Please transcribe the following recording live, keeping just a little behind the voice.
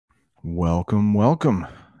Welcome, welcome.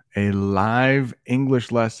 A live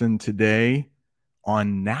English lesson today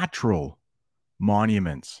on natural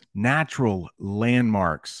monuments, natural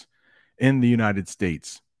landmarks in the United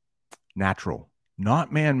States. Natural,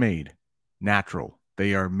 not man made, natural.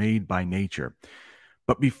 They are made by nature.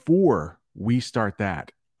 But before we start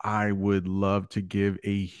that, I would love to give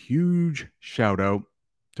a huge shout out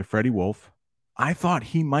to Freddie Wolf. I thought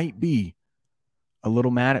he might be a little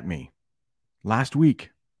mad at me. Last week,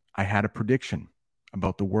 I had a prediction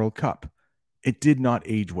about the World Cup. It did not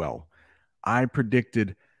age well. I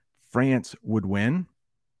predicted France would win,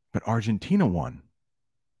 but Argentina won.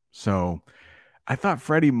 So I thought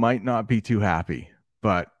Freddie might not be too happy,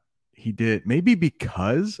 but he did. Maybe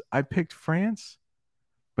because I picked France,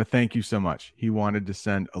 but thank you so much. He wanted to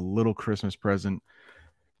send a little Christmas present.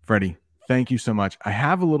 Freddie, thank you so much. I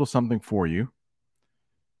have a little something for you.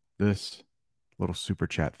 This little super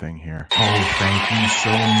chat thing here. Oh, thank you so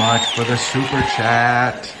much for the super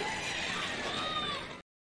chat.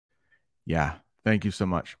 Yeah, thank you so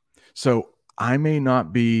much. So I may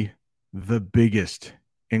not be the biggest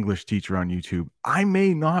English teacher on YouTube. I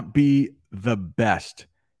may not be the best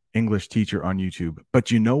English teacher on YouTube, but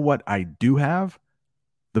you know what I do have?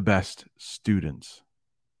 The best students.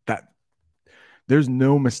 That there's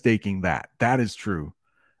no mistaking that. That is true.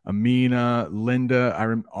 Amina, Linda,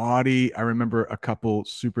 Audie. I remember a couple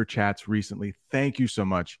super chats recently. Thank you so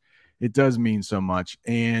much. It does mean so much.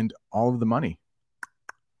 And all of the money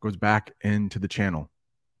goes back into the channel.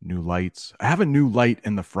 New lights. I have a new light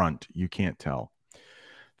in the front. You can't tell.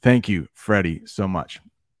 Thank you, Freddie, so much.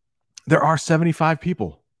 There are 75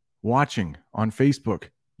 people watching on Facebook,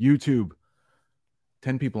 YouTube,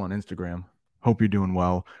 10 people on Instagram. Hope you're doing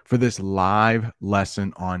well for this live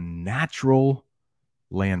lesson on natural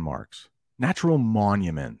landmarks, natural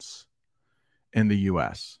monuments in the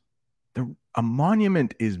US. A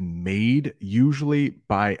monument is made usually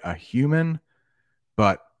by a human,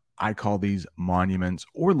 but I call these monuments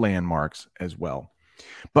or landmarks as well.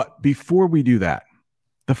 But before we do that,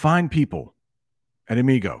 the fine people at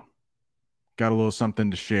Amigo got a little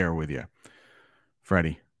something to share with you.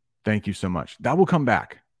 Freddie, thank you so much. That will come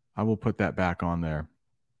back. I will put that back on there.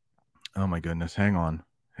 Oh my goodness. Hang on.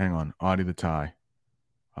 Audie the tie.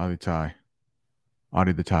 Audie the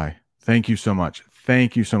tie. Thank you so much.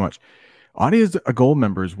 Audie is a gold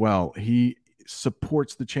member as well. He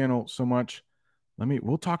supports the channel so much.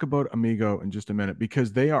 We'll talk about Amigo in just a minute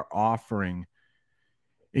because they are offering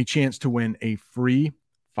a chance to win a free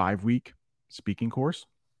 5-week speaking course.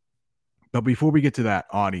 But before we get to that,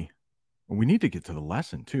 Audie, we need to get to the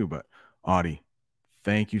lesson too, but Audie,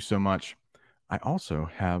 thank you so much. I also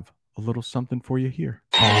have a little something for you here.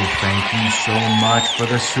 Oh, thank you so much for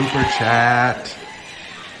the super chat.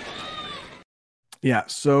 Yeah,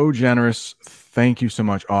 so generous. Thank you so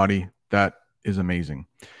much, Audie. That is amazing.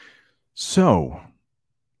 So,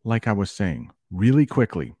 like I was saying, really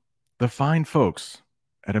quickly, the fine folks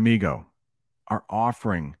at Amigo are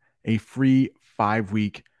offering a free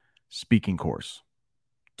 5-week speaking course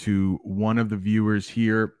to one of the viewers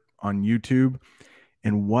here on YouTube.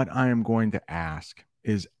 And what I am going to ask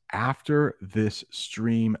is after this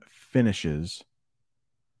stream finishes,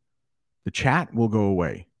 the chat will go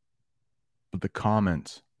away, but the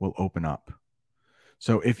comments will open up.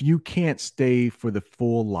 So if you can't stay for the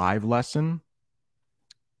full live lesson,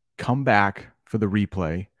 come back for the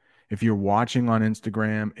replay. If you're watching on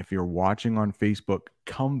Instagram, if you're watching on Facebook,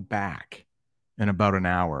 come back in about an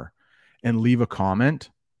hour and leave a comment,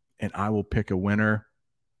 and I will pick a winner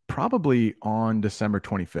probably on December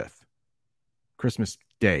 25th, Christmas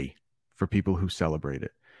Day, for people who celebrate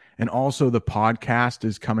it. And also the podcast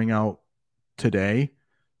is coming out today.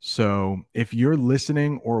 So if you're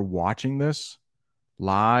listening or watching this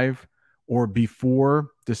live or before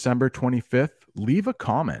December 25th, leave a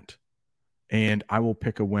comment and I will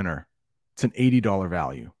pick a winner. It's an $80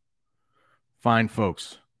 value. Fine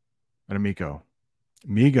folks at Amigo.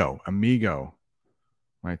 My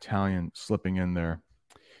Italian slipping in there.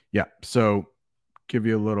 Yeah. So give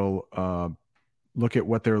you a little look at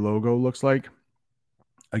what their logo looks like.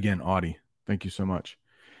 Again, Audie, thank you so much.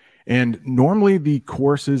 And normally the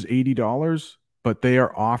course is $80, but they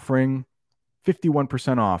are offering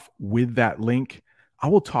 51% off with that link. I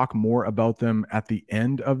will talk more about them at the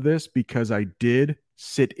end of this because I did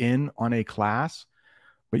sit in on a class,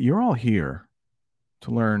 but you're all here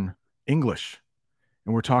to learn English.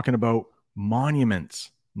 And we're talking about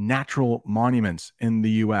monuments, natural monuments in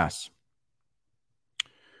the US.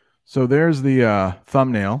 So there's the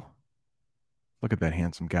thumbnail. Look at that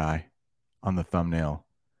handsome guy on the thumbnail.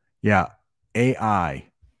 Yeah, AI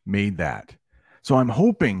made that. So I'm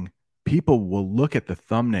hoping people will look at the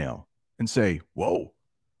thumbnail and say, whoa,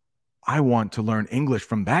 I want to learn English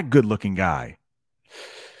from that good looking guy.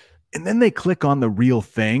 And then they click on the real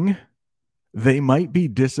thing. They might be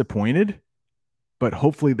disappointed, but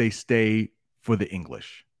hopefully they stay for the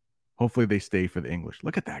English. Hopefully they stay for the English.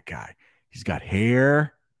 Look at that guy. He's got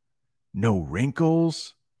hair, no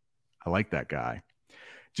wrinkles. I like that guy.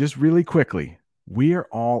 Just really quickly, we are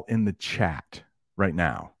all in the chat right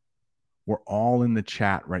now. We're all in the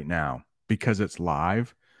chat right now because it's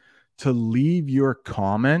live. To leave your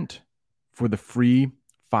comment for the free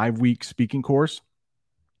 5-week speaking course,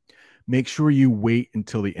 make sure you wait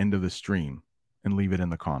until the end of the stream and leave it in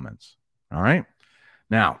the comments. All right.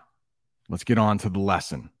 Now, let's get on to the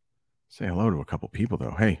lesson. Say hello to a couple people,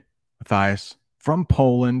 though. Hey, Matthias from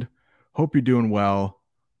Poland. Hope you're doing well.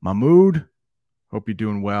 Mahmoud, hope you're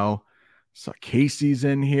doing well. So Casey's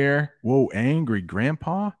in here. Whoa, angry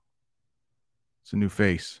grandpa. It's a new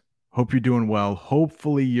face. Hope you're doing well.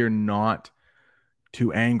 Hopefully you're not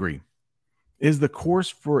too angry. Is the course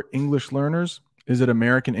for English learners? Is it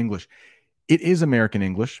American English? It is American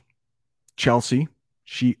English. Chelsea,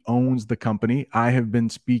 she owns the company. I have been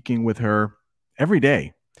speaking with her every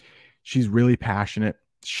day. She's really passionate.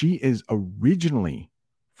 She is originally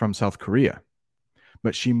from South Korea,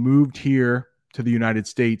 but she moved here to the United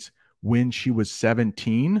States when she was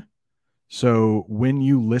 17. So when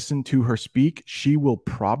you listen to her speak, she will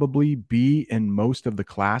probably be in most of the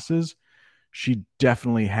classes. She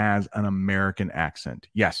definitely has an American accent.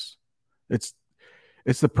 Yes, it's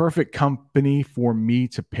the perfect company for me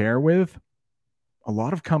to pair with. A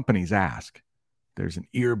lot of companies ask. There's an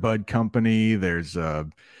earbud company. There's a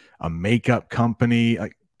makeup company.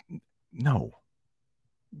 Like, no,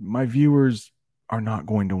 my viewers are not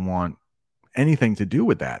going to want anything to do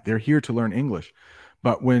with that. They're here to learn English.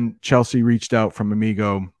 But when Chelsea reached out from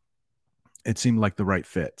Amigo, it seemed like the right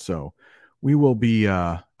fit. So we will be,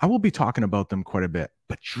 I will be talking about them quite a bit.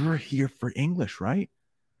 But you're here for English, right?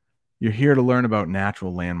 You're here to learn about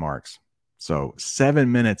natural landmarks. So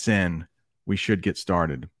 7 minutes in, we should get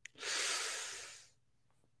started.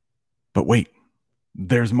 But wait,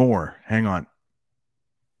 there's more. Hang on.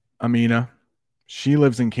 Amina, she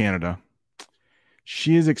lives in Canada.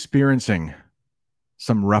 She is experiencing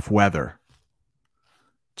some rough weather,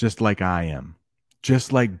 just like I am,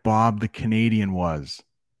 just like Bob the Canadian was.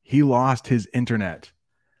 He lost his internet.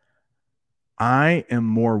 I am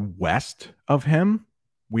more west of him.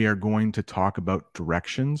 We are going to talk about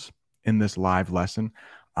directions in this live lesson.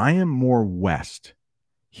 I am more west.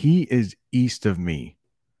 He is east of me.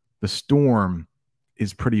 The storm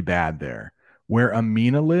is pretty bad there. Where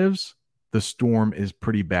Amina lives, the storm is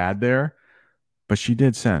pretty bad there. But she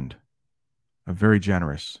did send a very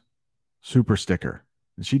generous super sticker.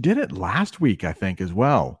 And she did it last week, I think, as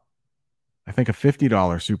well. I think a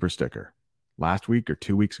 $50 super sticker last week or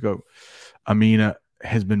 2 weeks ago. Amina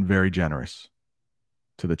has been very generous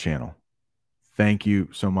to the channel. Thank you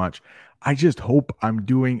so much. I just hope I'm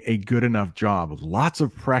doing a good enough job. Lots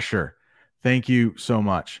of pressure. Thank you so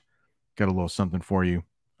much. Got a little something for you,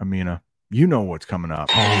 Amina. You know what's coming up.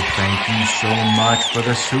 Oh, thank you so much for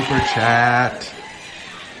the super chat.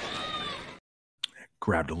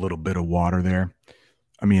 Grabbed a little bit of water there.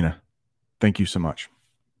 Amina, thank you so much.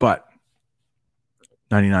 But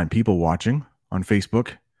 99 people watching on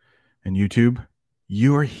Facebook and YouTube,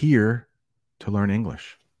 you are here to learn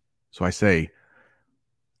English. So I say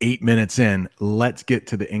 8 minutes in, let's get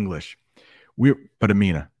to the English. But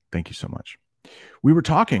Amina, thank you so much. We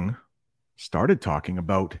started talking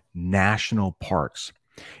about national parks.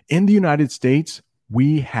 In the United States,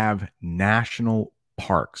 we have national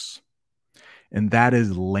parks. And that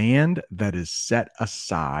is land that is set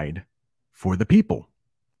aside for the people.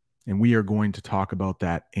 And we are going to talk about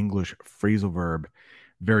that English phrasal verb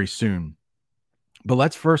very soon. But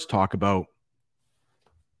let's first talk about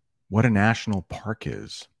what a national park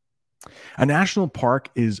is. A national park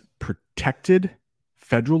is protected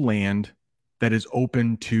federal land that is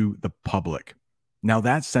open to the public. Now,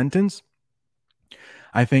 that sentence,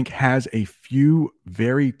 I think, has a few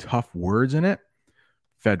very tough words in it.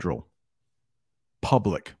 Federal,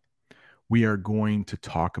 public. We are going to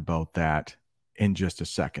talk about that in just a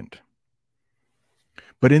second.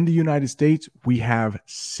 But in the United States, we have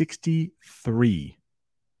 63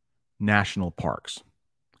 national parks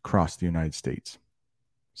across the United States.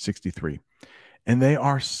 63. And they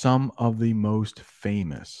are some of the most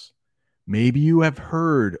famous. Maybe you have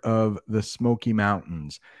heard of the Smoky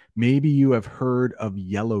Mountains. Maybe you have heard of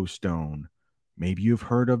Yellowstone. Maybe you've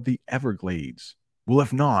heard of the Everglades. Well,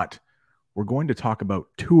 if not, we're going to talk about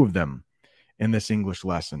 2 of them in this English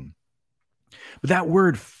lesson. But that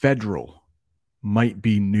word federal might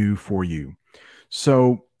be new for you.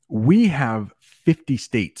 So We have 50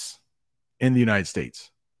 states in the United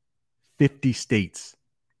States. 50 states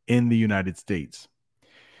in the United States.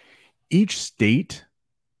 Each state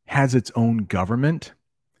has its own government,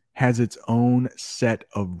 has its own set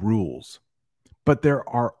of rules, but there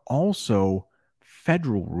are also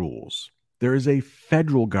federal rules. There is a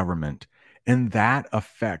federal government, and that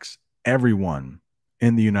affects everyone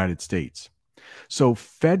in the United States. So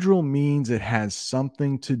federal means it has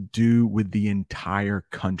something to do with the entire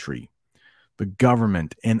country, the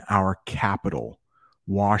government in our capital,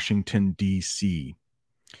 Washington, D.C.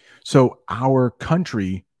 So our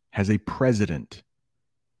country has a president.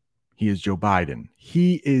 He is Joe Biden.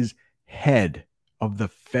 He is head of the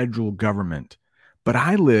federal government. But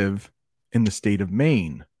I live in the state of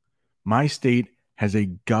Maine. My state has a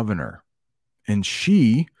governor, and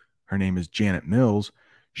her name is Janet Mills.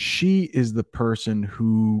 She is the person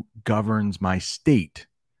who governs my state.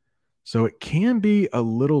 So it can be a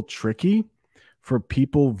little tricky for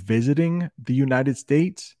people visiting the United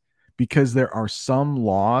States because there are some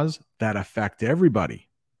laws that affect everybody,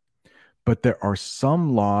 but there are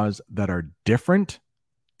some laws that are different.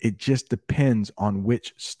 It just depends on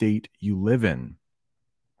which state you live in.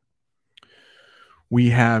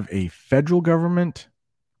 We have a federal government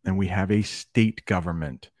and we have a state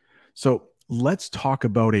government. So let's talk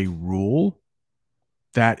about a rule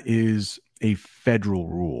that is a federal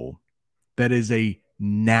rule, that is a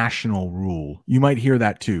national rule. You might hear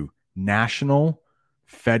that too. National,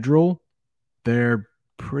 federal, they're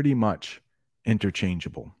pretty much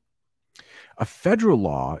interchangeable. A federal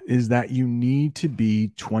law is that you need to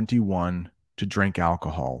be 21 to drink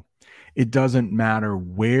alcohol. It doesn't matter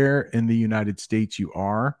where in the United States you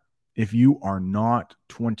are. If you are not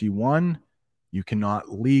 21, you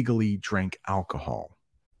cannot legally drink alcohol.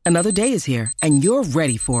 Another day is here, and you're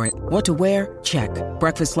ready for it. What to wear? Check.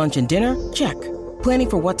 Breakfast, lunch, and dinner? Check. Planning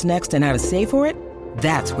for what's next and how to save for it?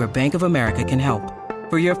 That's where Bank of America can help.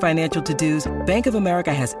 For your financial to-dos, Bank of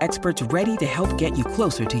America has experts ready to help get you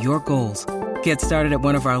closer to your goals. Get started at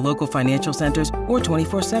one of our local financial centers or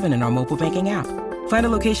 24/7 in our mobile banking app. Find a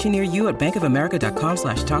location near you at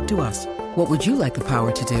bankofamerica.com/talktous. What would you like the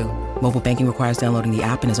power to do? Mobile banking requires downloading the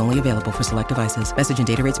app and is only available for select devices. Message and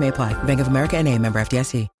data rates may apply. Bank of America N.A., member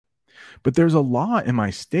FDIC. But there's a law in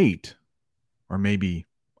my state, or maybe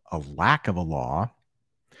a lack of a law,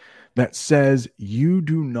 that says you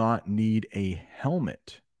do not need a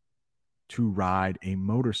helmet to ride a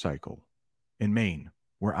motorcycle in Maine,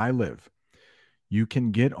 where I live. You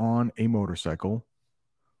can get on a motorcycle,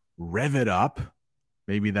 rev it up.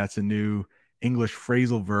 Maybe that's a new English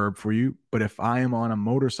phrasal verb for you. But if I am on a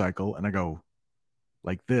motorcycle and I go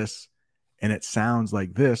like this, and it sounds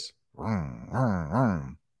like this,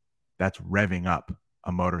 that's revving up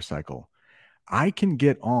a motorcycle. I can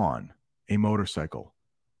get on a motorcycle,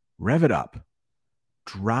 rev it up,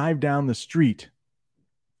 drive down the street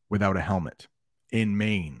without a helmet in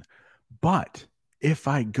Maine. But if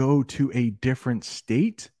I go to a different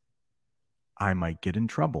state, I might get in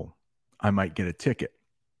trouble. I might get a ticket.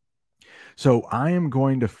 So I am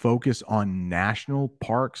going to focus on national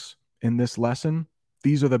parks in this lesson.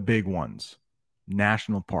 These are the big ones.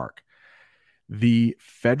 National park. The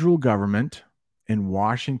federal government in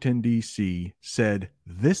Washington, D.C. said,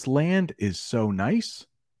 this land is so nice,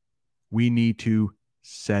 we need to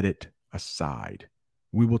set it aside.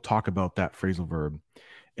 We will talk about that phrasal verb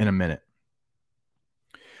in a minute.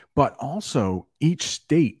 But also, each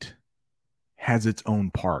state has its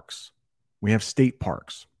own parks. We have state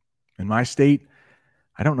parks. In my state,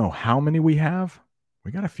 I don't know how many we have.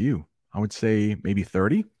 We got a few. I would say maybe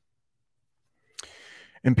 30.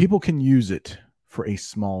 And people can use it for a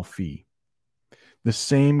small fee. The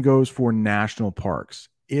same goes for national parks.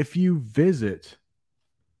 If you visit,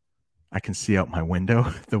 I can see out my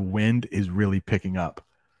window. The wind is really picking up.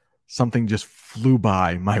 Something just flew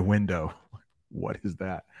by my window. What is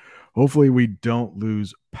that? Hopefully we don't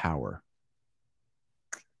lose power.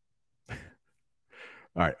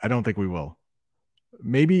 All right, I don't think we will.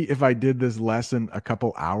 Maybe if I did this lesson a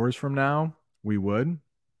couple hours from now, we would.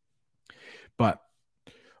 But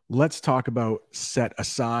let's talk about set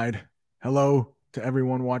aside. Hello to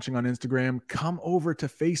everyone watching on Instagram. Come over to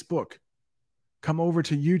Facebook. Come over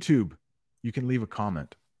to YouTube. You can leave a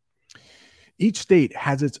comment. Each state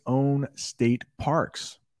has its own state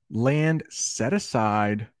parks, land set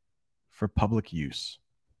aside for public use.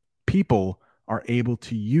 People are able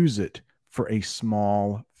to use it for a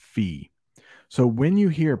small fee. So when you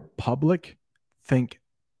hear public, think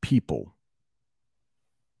people.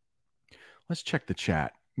 Let's check the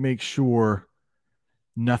chat. Make sure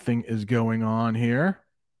nothing is going on here.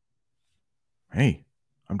 Hey,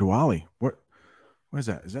 I'm Diwali. What is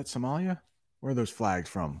that? Is that Somalia? Where are those flags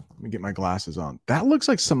from? Let me get my glasses on. That looks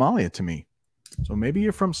like Somalia to me. So maybe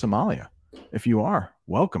you're from Somalia. If you are,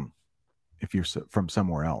 welcome. If you're from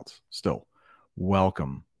somewhere else, still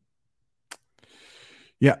welcome.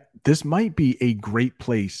 Yeah, this might be a great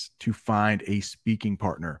place to find a speaking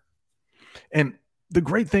partner. And the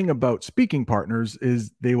great thing about speaking partners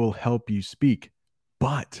is they will help you speak,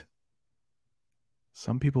 but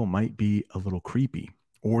some people might be a little creepy,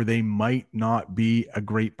 or they might not be a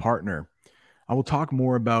great partner. I will talk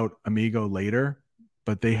more about Amigo later,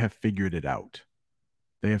 but they have figured it out.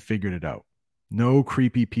 They have figured it out. No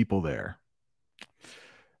creepy people there.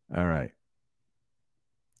 All right.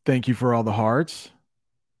 Thank you for all the hearts.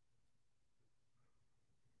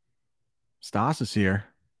 Stas is here.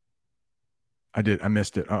 I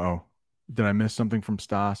missed it. Uh-oh. Did I miss something from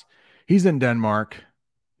Stas? He's in Denmark.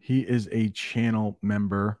 He is a channel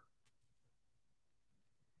member.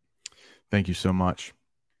 Thank you so much.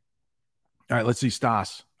 All right, let's see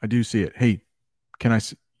Stas. I do see it. Hey, can I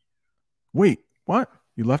see? Wait, what?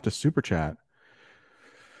 You left a super chat.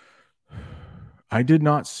 I did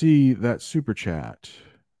not see that super chat.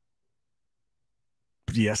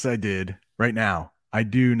 Yes, I did. Right now. I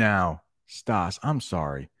do now. Stas, I'm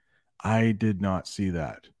sorry. I did not see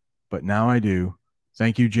that, but now I do.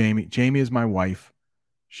 Thank you, Jamie. Jamie is my wife.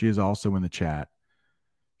 She is also in the chat.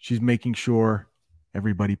 She's making sure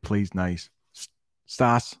everybody plays nice.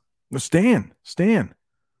 Stas, no, Stan.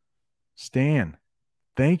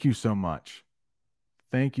 Thank you so much.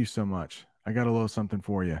 Thank you so much. I got a little something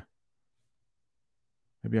for you.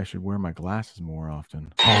 Maybe I should wear my glasses more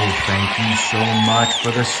often. Oh, thank you so much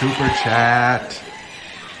for the super chat.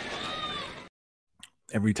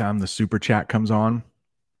 Every time the super chat comes on,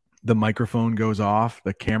 the microphone goes off,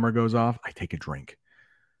 the camera goes off, I take a drink.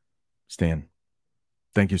 Stan,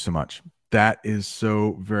 thank you so much. That is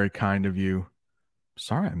so very kind of you.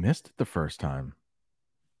 Sorry, I missed it the first time.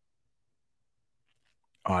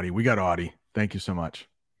 Audie, we got Audie. Thank you so much.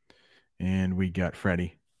 And we got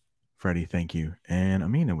Freddie. Freddie, thank you. And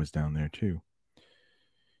Amina was down there too.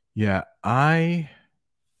 Yeah, I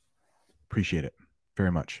appreciate it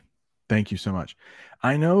very much. Thank you so much.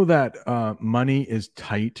 I know that money is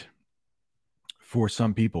tight for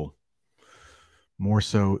some people, more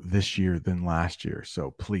so this year than last year.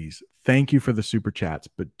 So please, thank you for the super chats,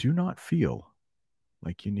 but do not feel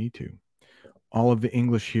like you need to. All of the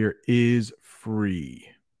English here is free.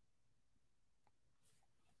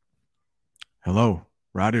 Hello,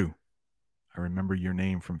 Radu. I remember your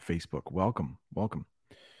name from Facebook. Welcome.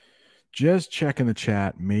 Just checking the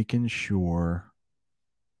chat, making sure.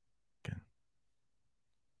 Okay.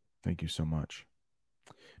 Thank you so much.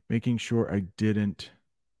 Making sure I didn't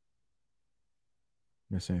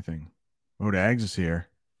miss anything. Modags is here.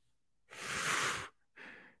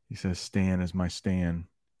 He says Stan is my Stan.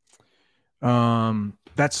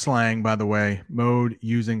 That's slang, by the way. Mode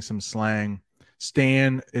using some slang.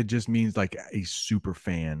 Stan, it just means like a super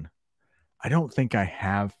fan. I don't think I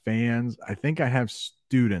have fans. I think I have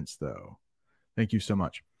students, though. Thank you so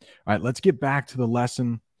much. All right, let's get back to the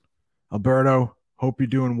lesson. Alberto, hope you're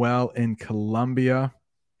doing well in Colombia.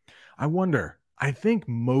 I wonder, I think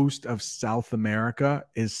most of South America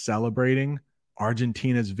is celebrating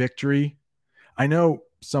Argentina's victory. I know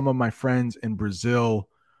some of my friends in Brazil,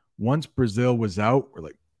 once Brazil was out, were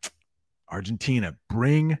like, Argentina,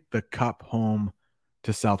 bring the cup home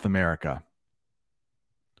to South America.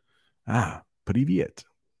 Привет.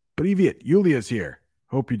 Yulia's here.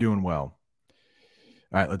 Hope you're doing well.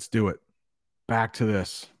 All right, let's do it. Back to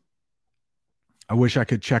this. I wish I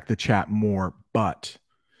could check the chat more, but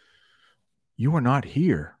you are not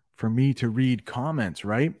here for me to read comments,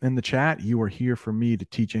 right? In the chat, you are here for me to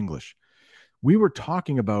teach English. We were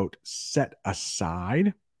talking about set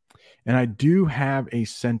aside, and I do have a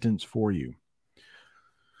sentence for you.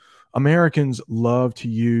 Americans love to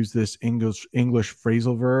use this English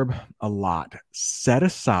phrasal verb a lot. Set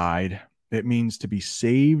aside, it means to be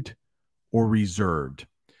saved or reserved.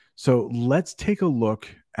 So let's take a look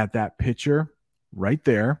at that picture right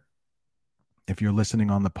there. If you're listening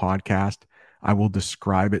on the podcast, I will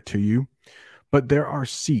describe it to you. But there are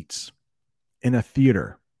seats in a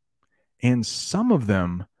theater, and some of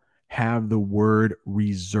them have the word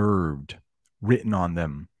reserved written on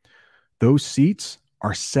them. Those seats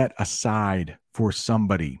are set aside for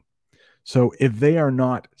somebody. So if they are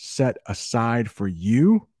not set aside for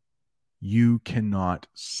you, you cannot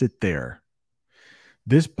sit there.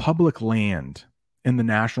 This public land in the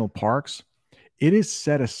national parks, it is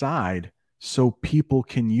set aside so people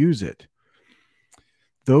can use it.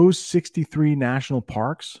 Those 63 national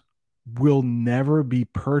parks will never be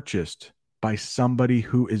purchased by somebody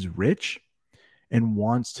who is rich and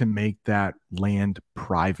wants to make that land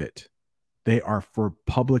private. They are for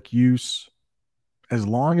public use. As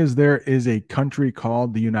long as there is a country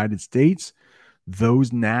called the United States,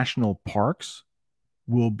 those national parks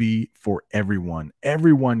will be for everyone.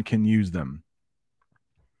 Everyone can use them.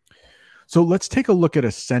 So let's take a look at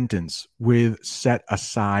a sentence with set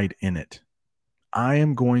aside in it. I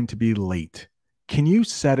am going to be late. Can you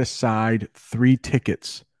set aside 3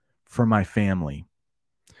 tickets for my family?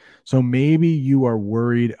 So maybe you are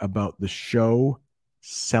worried about the show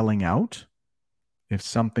selling out. If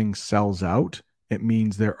something sells out, it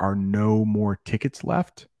means there are no more tickets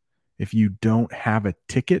left. If you don't have a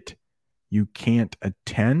ticket, you can't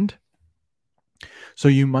attend. So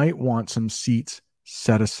you might want some seats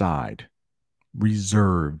set aside,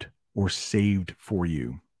 reserved, or saved for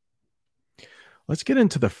you. Let's get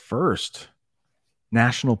into the first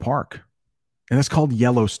national park, and it's called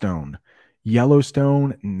Yellowstone.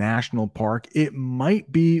 Yellowstone National Park. It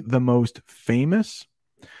might be the most famous.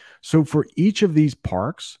 So for each of these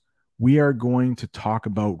parks, we are going to talk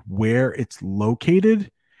about where it's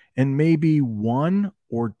located and maybe 1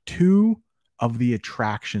 or 2 of the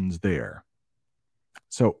attractions there.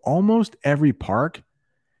 So almost every park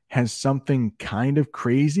has something kind of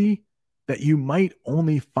crazy that you might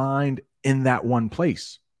only find in that one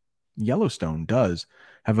place. Yellowstone does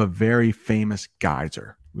have a very famous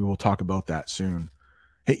geyser. We will talk about that soon.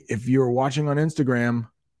 Hey, if you're watching on Instagram,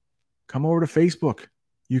 come over to Facebook.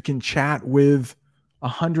 You can chat with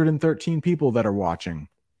 113 people that are watching.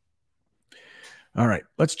 All right,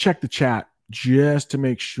 let's check the chat just to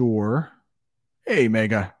make sure. Hey,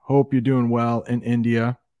 Mega, hope you're doing well in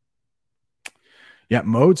India. Yeah,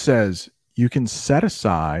 Mode says you can set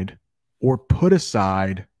aside or put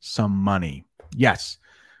aside some money. Yes,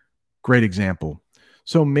 great example.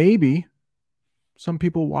 So maybe some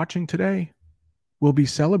people watching today will be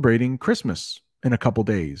celebrating Christmas in a couple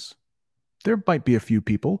days. There might be a few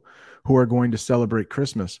people who are going to celebrate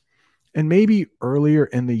Christmas. And maybe earlier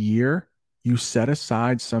in the year, you set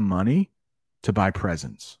aside some money to buy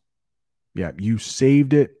presents. Yeah, you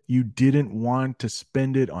saved it. You didn't want to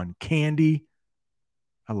spend it on candy.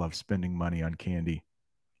 I love spending money on candy.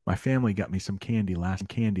 My family got me some candy last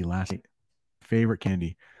night. Favorite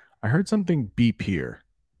candy. I heard something beep here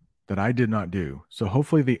that I did not do. So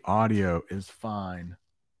hopefully the audio is fine.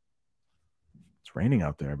 It's raining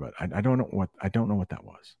out there, but I don't know what that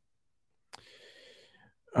was.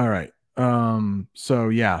 All right. So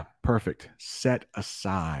yeah, perfect. Set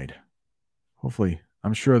aside. Hopefully,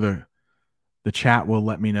 I'm sure the chat will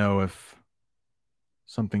let me know if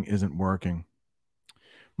something isn't working.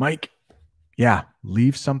 Mike, yeah,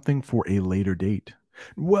 leave something for a later date.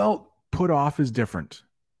 Well, put off is different.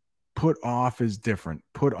 Put off is different.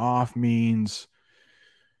 Put off means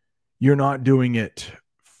you're not doing it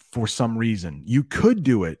for some reason. You could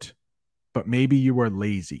do it, but maybe you are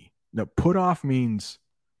lazy. Now, put off means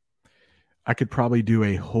I could probably do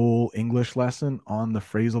a whole English lesson on the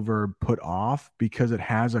phrasal verb put off because it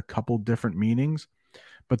has a couple different meanings.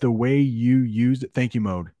 But the way you used it, thank you,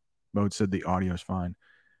 Mode. Mode said the audio is fine.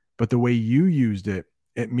 But the way you used it,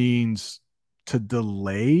 it means to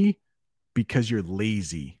delay because you're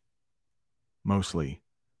lazy, mostly.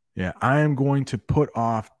 Yeah, I am going to put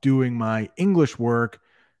off doing my English work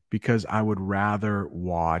because I would rather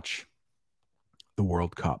watch the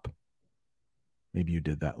World Cup. Maybe you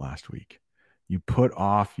did that last week. You put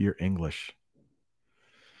off your English.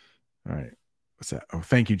 All right. What's that? Oh,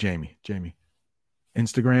 thank you, Jamie.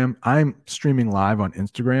 Instagram. I'm streaming live on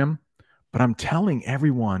Instagram, but I'm telling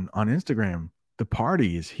everyone on Instagram, the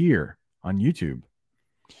party is here on YouTube.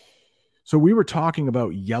 So we were talking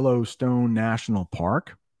about Yellowstone National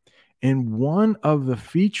Park, and one of the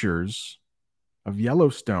features of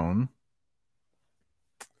Yellowstone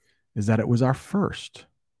is that it was our first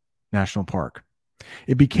national park.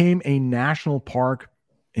 It became a national park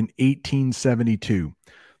in 1872.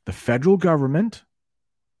 The federal government,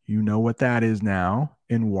 you know what that is now,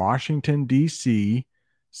 in Washington, D.C.,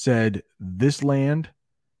 said this land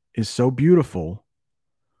is so beautiful,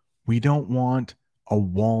 we don't want a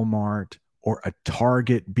Walmart or a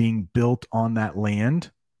Target being built on that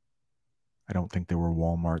land. I don't think there were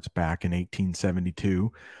Walmarts back in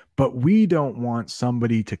 1872, but we don't want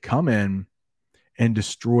somebody to come in and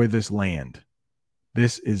destroy this land.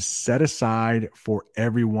 This is set aside for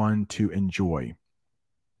everyone to enjoy.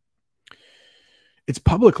 It's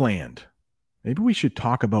public land. Maybe we should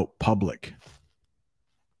talk about public.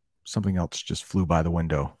 Something else just flew by the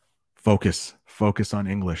window. Focus on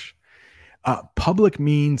English. Public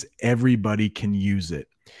means everybody can use it.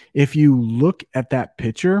 If you look at that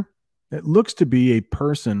picture, it looks to be a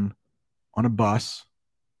person on a bus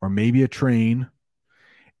or maybe a train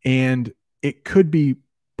And it could be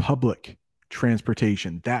public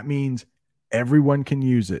transportation. That means everyone can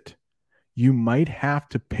use it. You might have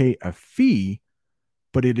to pay a fee,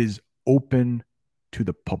 but it is open to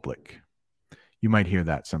the public. You might hear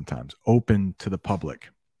that sometimes, open to the public.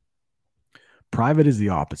 Private is the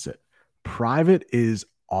opposite. Private is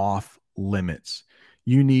off limits.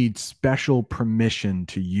 You need special permission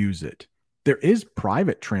to use it. There is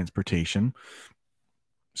private transportation.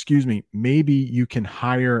 Excuse me. Maybe you can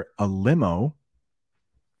hire a limo.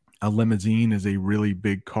 A limousine is a really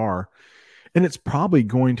big car, and it's probably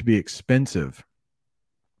going to be expensive.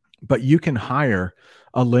 But you can hire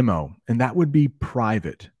a limo, and that would be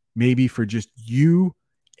private, maybe for just you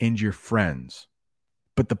and your friends.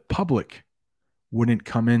 But the public wouldn't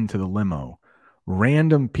come into the limo.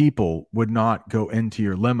 Random people would not go into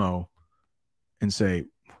your limo and say,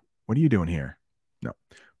 "What are you doing here?" No.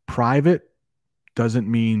 Private doesn't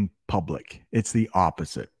mean public. It's the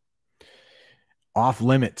opposite. Off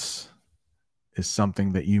limits is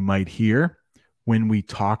something that you might hear when we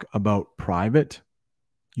talk about private.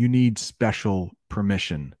 You need special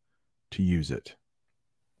permission to use it.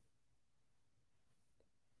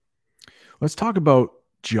 Let's talk about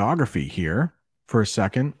geography here for a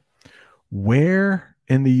second. Where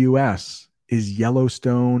in the U.S. is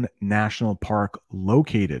Yellowstone National Park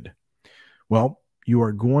located? Well, you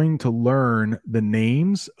are going to learn the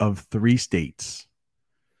names of 3 states.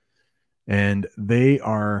 And they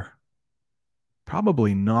are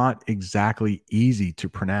probably not exactly easy to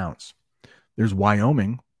pronounce. There's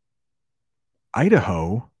Wyoming,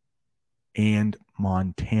 Idaho, and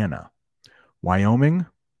Montana. Wyoming,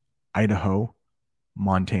 Idaho,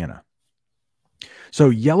 Montana. So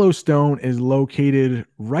Yellowstone is located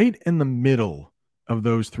right in the middle of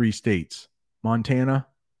those 3 states: Montana,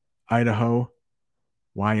 Idaho,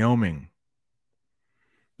 Wyoming.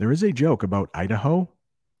 There is a joke about Idaho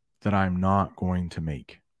that I'm not going to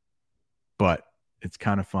make, but it's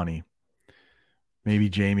kind of funny. Maybe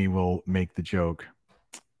Jamie will make the joke.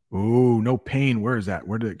 Ooh, no pain. Where is that?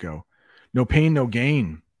 Where did it go? No pain, no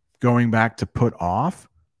gain. Going back to put off,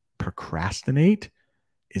 procrastinate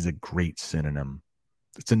is a great synonym.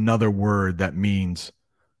 It's another word that means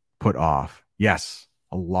put off. Yes,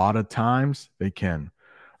 a lot of times they can.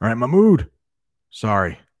 All right, Mahmood.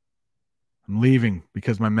 Sorry. I'm leaving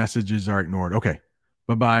because my messages are ignored. Okay.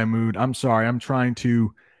 Bye-bye, Mahmood. I'm sorry. I'm trying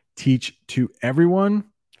to teach to everyone.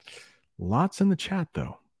 Lots in the chat,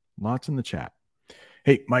 though. Lots in the chat.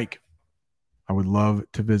 Hey, Mike, I would love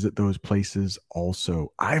to visit those places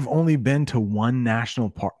also. I've only been to 1 national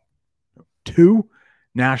park, 2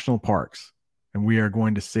 national parks, and we are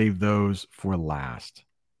going to save those for last.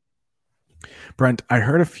 Brent, I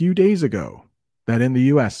heard a few days ago that in the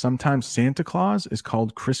U.S., sometimes Santa Claus is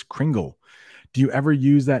called Kris Kringle. Do you ever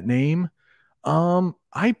use that name?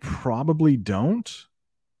 I probably don't.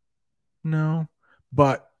 No,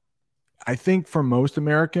 but I think for most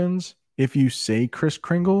Americans, if you say Kris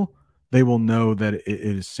Kringle, they will know that it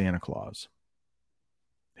is Santa Claus.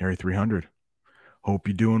 Harry 300. Hope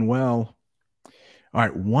you're doing well. All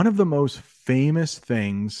right. One of the most famous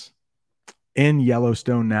things in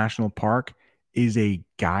Yellowstone National Park is a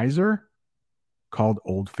geyser called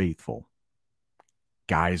Old Faithful.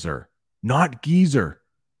 Geyser, not geezer.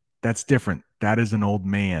 That's different. That is an old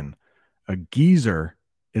man. A geezer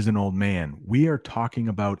is an old man. We are talking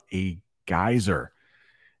about a geyser.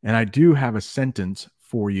 And I do have a sentence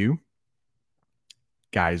for you.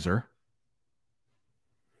 Geyser.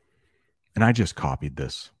 And I just copied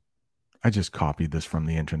this. From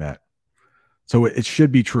the internet. So it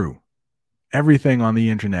should be true. Everything on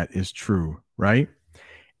the internet is true, right?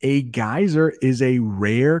 A geyser is a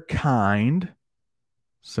rare kind.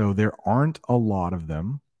 So there aren't a lot of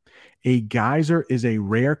them. A geyser is a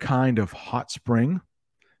rare kind of hot spring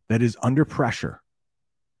that is under pressure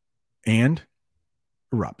and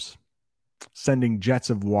erupts, sending jets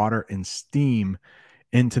of water and steam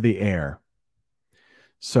into the air.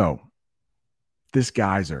 So this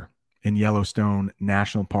geyser in Yellowstone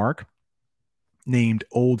National Park, named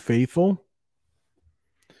Old Faithful,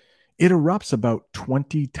 it erupts about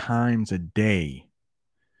 20 times a day.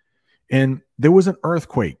 And there was an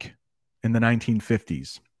earthquake in the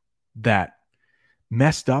 1950s that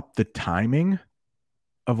messed up the timing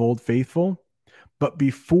of Old Faithful. But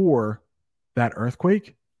before that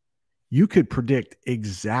earthquake, you could predict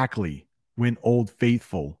exactly when Old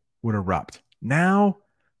Faithful would erupt. Now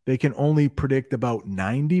they can only predict about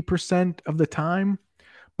 90% of the time,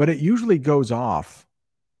 but it usually goes off.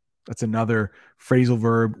 That's another phrasal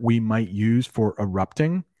verb we might use for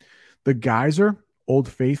erupting. The geyser, Old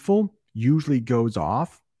Faithful, usually goes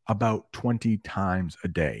off about 20 times a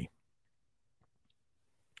day.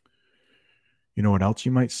 You know what else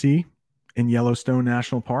you might see in Yellowstone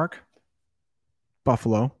National Park?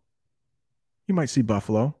 Buffalo. You might see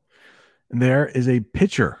buffalo. And there is a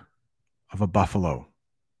picture of a buffalo.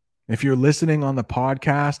 If you're listening on the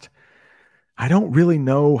podcast, I don't really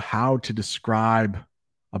know how to describe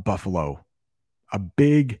a buffalo. A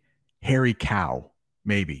big, hairy cow,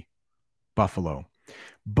 maybe. Buffalo.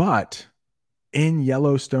 But in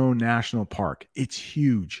Yellowstone National Park, it's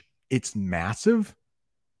huge. It's massive.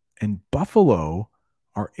 And buffalo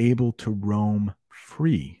are able to roam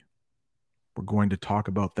free. We're going to talk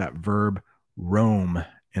about that verb roam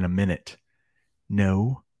in a minute.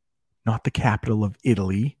 No, not the capital of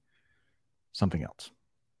Italy. Something else.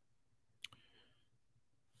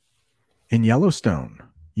 In Yellowstone,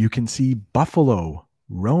 you can see buffalo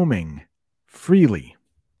roaming freely.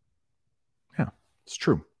 Yeah, it's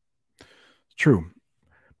true. It's true.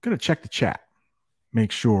 I'm going to check the chat.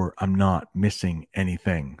 Make sure I'm not missing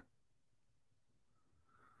anything.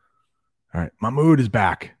 All right, Mahmoud is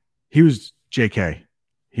back. He was JK.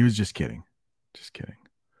 He was just kidding. Just kidding.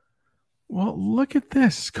 Well, look at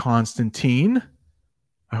this, Constantine.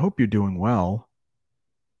 I hope you're doing well.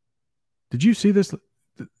 Did you see this?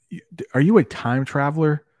 Are you a time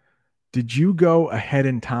traveler? Did you go ahead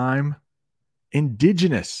in time?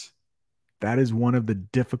 Indigenous. That is one of the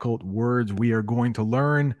difficult words we are going to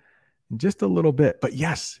learn in just a little bit. But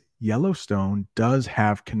yes, Yellowstone does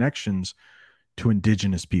have connections to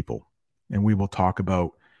indigenous people. And we will talk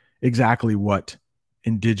about exactly what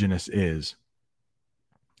indigenous is.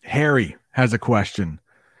 Harry has a question.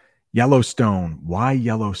 Yellowstone. Why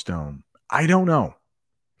Yellowstone? I don't know.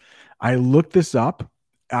 I looked this up.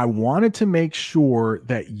 I wanted to make sure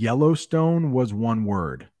that Yellowstone was one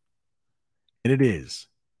word. And it is.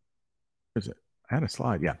 Is it? I had a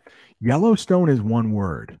slide. Yeah. Yellowstone is one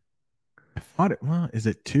word. I thought it, well, is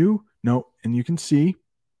it two? No. And you can see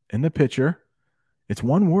in the picture, it's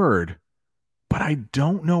one word, but I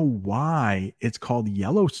don't know why it's called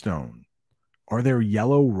Yellowstone. Are there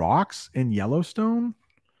yellow rocks in Yellowstone?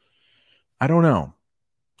 I don't know.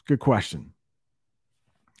 Good question.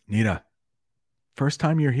 Nita, first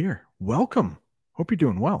time you're here. Welcome. Hope you're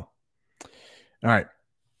doing well. All right.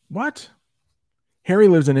 What? Harry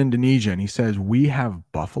lives in Indonesia and he says, we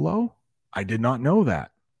have buffalo? I did not know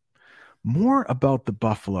that. More about the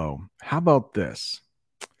buffalo. How about this?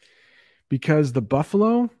 Because the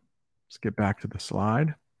buffalo, let's get back to the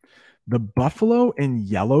slide. The buffalo in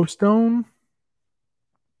Yellowstone,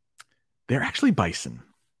 they're actually bison.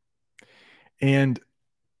 And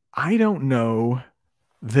I don't know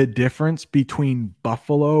the difference between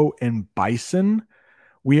buffalo and bison.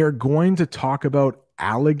 We are going to talk about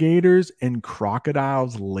alligators and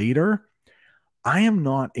crocodiles later. I am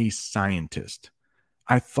not a scientist.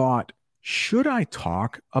 I thought, should I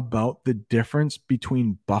talk about the difference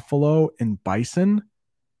between buffalo and bison?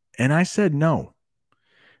 And I said no,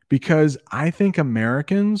 because I think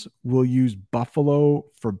Americans will use buffalo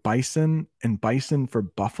for bison and bison for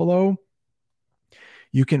buffalo.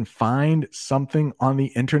 You can find something on the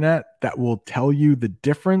internet that will tell you the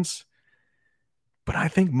difference. But I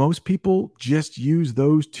think most people just use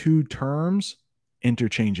those two terms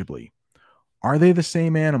interchangeably. Are they the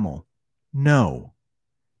same animal? No.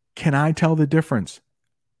 Can I tell the difference?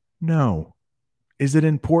 No. Is it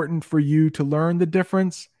important for you to learn the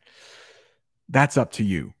difference? That's up to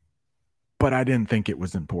you. But I didn't think it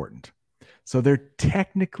was important. So they're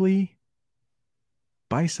technically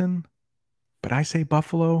bison, but I say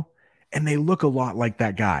buffalo, and they look a lot like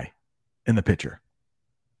that guy in the picture.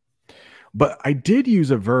 But I did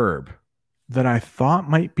use a verb that I thought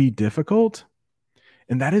might be difficult,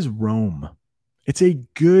 and that is roam. It's a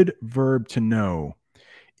good verb to know.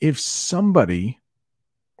 If somebody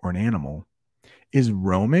or an animal is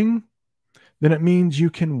roaming, then it means you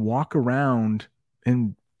can walk around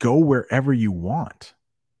and go wherever you want.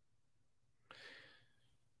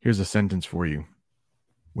 Here's a sentence for you,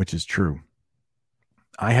 which is true.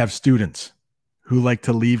 I have students who like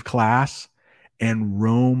to leave class and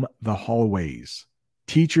roam the hallways.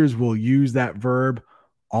 Teachers will use that verb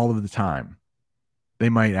all of the time. They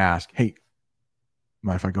might ask, hey,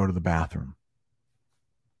 mind if I go to the bathroom?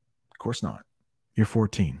 Of course not. You're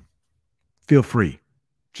 14. Feel free.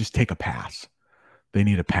 Just take a pass. They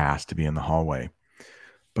need a pass to be in the hallway.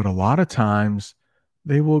 But a lot of times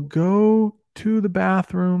they will go to the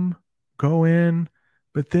bathroom, go in,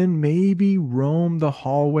 but then maybe roam the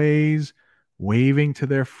hallways, waving to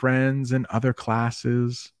their friends in other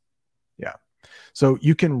classes. Yeah. So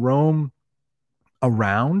you can roam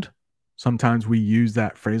around. Sometimes we use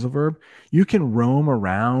that phrasal verb. You can roam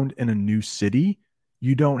around in a new city.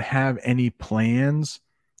 You don't have any plans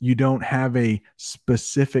you don't have a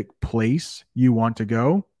specific place you want to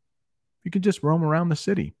go, you can just roam around the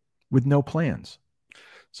city with no plans.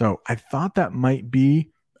 So I thought that might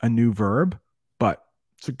be a new verb, but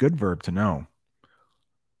it's a good verb to know.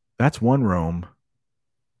 That's one roam.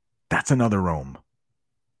 That's another roam.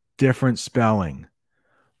 Different spelling,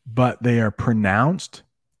 but they are pronounced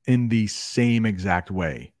in the same exact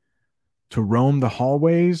way. To roam the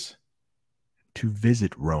hallways, to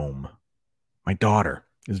visit Rome. My daughter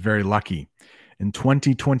is very lucky. In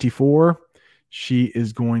 2024, she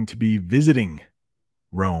is going to be visiting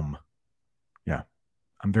Rome. Yeah,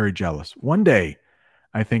 I'm very jealous. One day,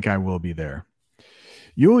 I think I will be there.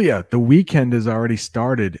 Yulia, the weekend has already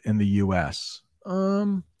started in the US.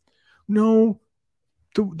 No,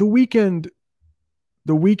 the weekend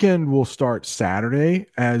will start Saturday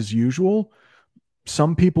as usual.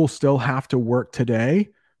 Some people still have to work today,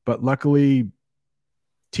 but luckily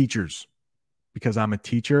teachers, because I'm a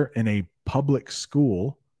teacher in a public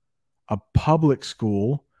school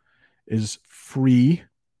is free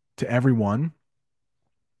to everyone.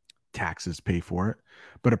 Taxes pay for it.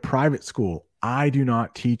 But a private school, I do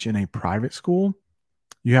not teach in a private school.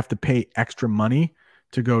 You have to pay extra money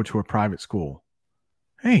to go to a private school.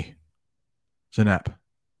 Hey, Zanep,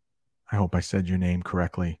 I hope I said your name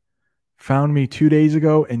correctly. Found me 2 days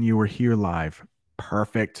ago and you were here live.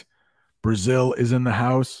 Perfect. Brazil is in the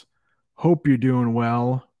house. Hope you're doing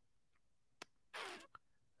well.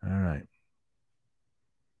 All right.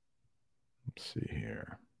 Let's see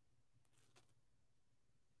here.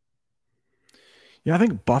 Yeah, I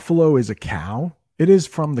think buffalo is a cow. It is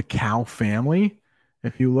from the cow family.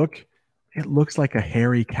 If you look, it looks like a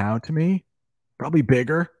hairy cow to me. Probably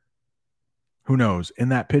bigger. Who knows? In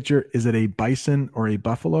that picture, is it a bison or a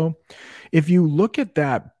buffalo? If you look at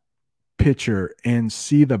that picture and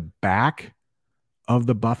see the back of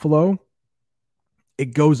the buffalo,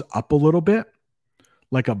 it goes up a little bit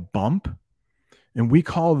like a bump. And we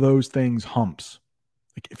call those things humps.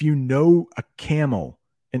 Like if you know a camel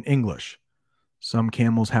in English, some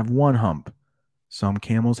camels have one hump. Some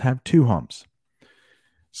camels have two humps.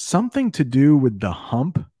 Something to do with the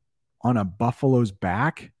hump on a buffalo's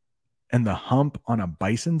back and the hump on a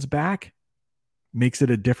bison's back makes it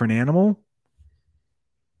a different animal.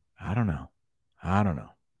 I don't know.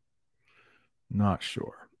 Not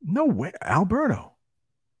sure. No way. Alberto.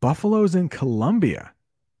 Buffalo's in Colombia.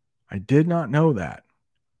 I did not know that.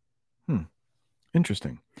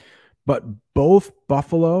 Interesting. But both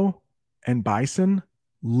buffalo and bison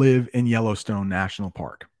live in Yellowstone National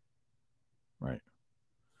Park. Right.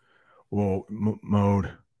 Well,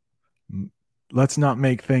 Mode, let's not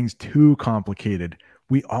make things too complicated.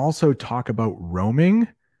 We also talk about roaming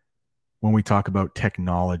when we talk about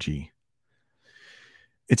technology.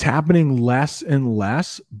 It's happening less and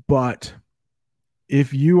less, but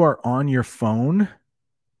if you are on your phone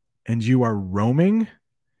and you are roaming,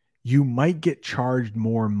 you might get charged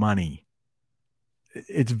more money.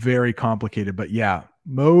 It's very complicated, but yeah,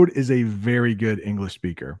 Mode is a very good English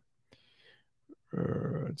speaker.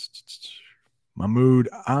 Mahmood,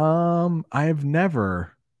 I've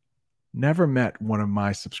never met one of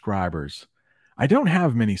my subscribers. I don't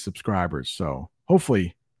have many subscribers, so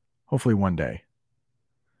hopefully one day.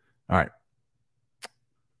 All right.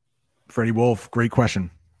 Freddie Wolf, great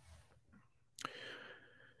question.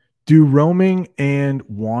 Do roaming and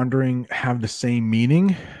wandering have the same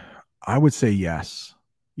meaning? I would say yes.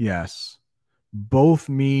 Yes. Both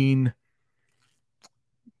mean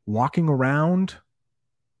walking around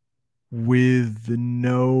with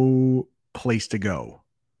no place to go.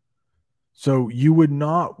 So you would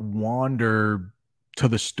not wander to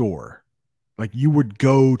the store. Like you would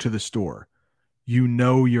go to the store. You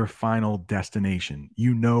know your final destination.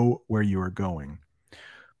 You know where you are going.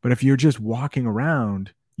 But if you're just walking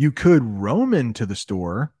around, you could roam into the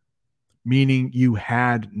store, meaning you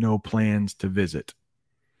had no plans to visit.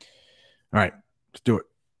 All right, let's do it.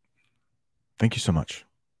 Thank you so much.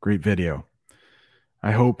 Great video.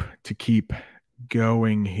 I hope to keep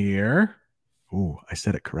going here. Ooh, I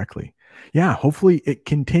said it correctly. Yeah, hopefully it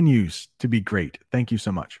continues to be great. Thank you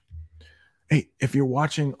so much. Hey, if you're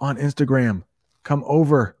watching on Instagram, come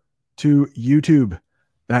over to YouTube.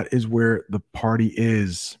 That is where the party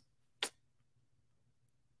is.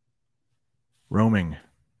 Roaming.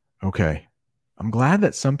 Okay. I'm glad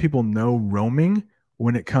that some people know roaming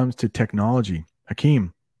when it comes to technology.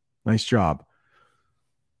 Hakeem, nice job.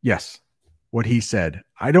 Yes, what he said.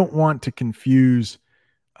 I don't want to confuse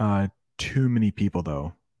too many people,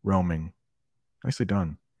 though. Roaming. Nicely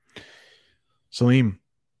done. Salim,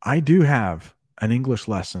 I do have an English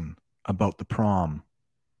lesson about the prom.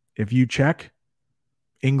 If you check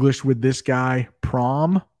English with this guy,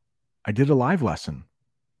 prom, I did a live lesson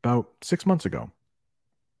about 6 months ago.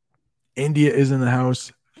 India is in the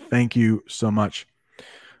house. Thank you so much.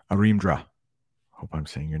 Arimdra. Hope I'm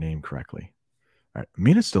saying your name correctly. All right.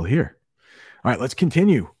 Amina's still here. All right. Let's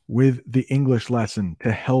continue with the English lesson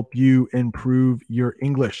to help you improve your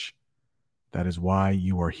English. That is why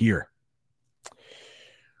you are here.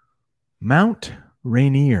 Mount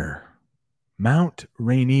Rainier. Mount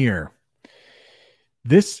Rainier.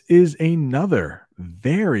 This is another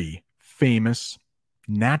very famous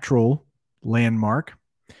natural landmark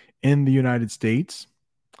in the United States.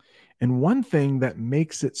 And one thing that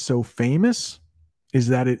makes it so famous is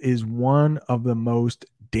that it is one of the most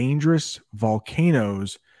dangerous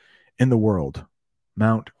volcanoes in the world,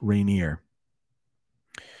 Mount Rainier.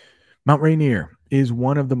 Mount Rainier is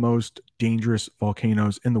one of the most dangerous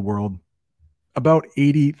volcanoes in the world. About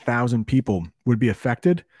 80,000 people would be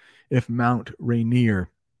affected if Mount Rainier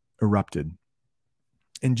erupted.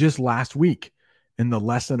 And just last week, in the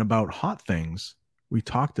lesson about hot things, we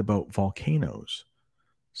talked about volcanoes.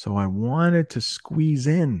 So I wanted to squeeze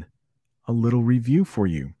in a little review for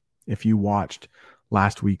you if you watched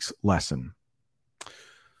last week's lesson.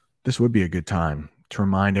 This would be a good time to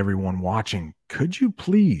remind everyone watching, could you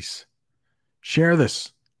please share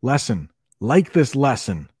this lesson, like this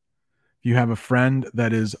lesson? If you have a friend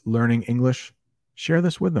that is learning English, share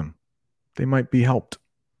this with them. They might be helped.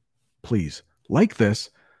 Please like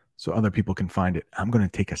this so other people can find it. I'm going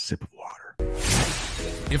to take a sip of water.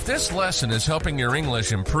 If this lesson is helping your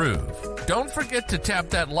English improve, don't forget to tap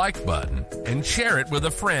that like button and share it with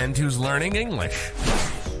a friend who's learning English.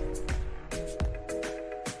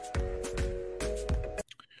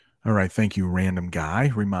 All right. Thank you, random guy,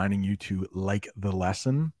 reminding you to like the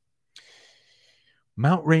lesson.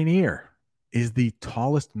 Mount Rainier is the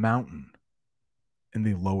tallest mountain in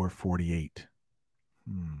the lower 48.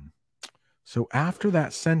 So after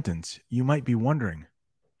that sentence, you might be wondering,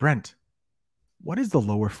 Brent, what is the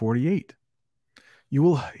lower 48? You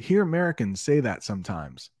will hear Americans say that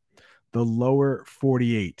sometimes. The lower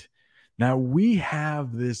 48. Now, we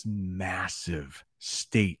have this massive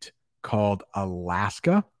state called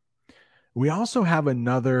Alaska. We also have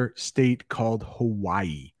another state called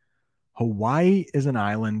Hawaii. Hawaii is an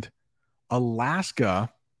island.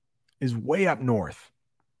 Alaska is way up north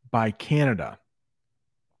by Canada.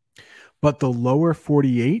 But the lower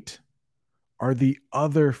 48 are the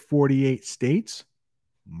other 48 states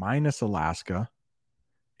minus Alaska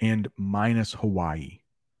and minus Hawaii.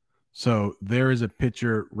 So there is a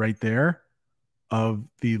picture right there of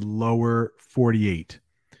the lower 48.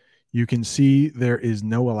 You can see there is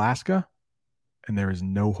no Alaska and there is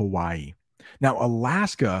no Hawaii. Now,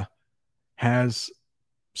 Alaska has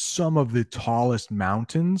some of the tallest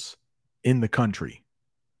mountains in the country.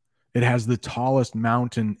 It has the tallest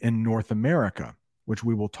mountain in North America, which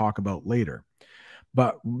we will talk about later.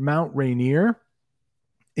 But Mount Rainier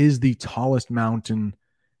is the tallest mountain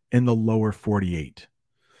in the lower 48.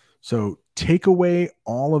 So take away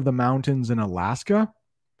all of the mountains in Alaska,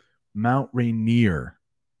 Mount Rainier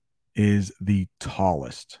is the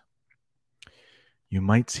tallest. You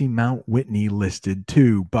might see Mount Whitney listed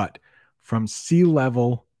too, but from sea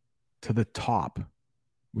level to the top,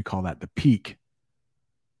 we call that the peak.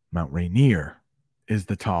 Mount Rainier is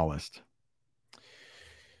the tallest.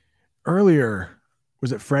 Earlier,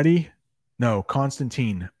 was it Freddie? No,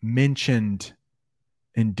 Constantine mentioned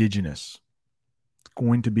indigenous. It's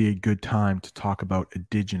going to be a good time to talk about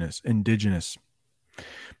indigenous.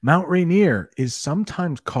 Mount Rainier is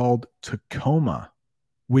sometimes called Tacoma,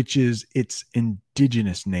 which is its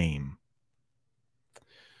indigenous name.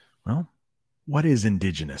 Well, what is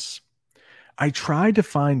indigenous? I tried to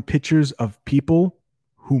find pictures of people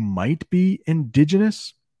who might be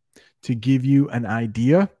indigenous to give you an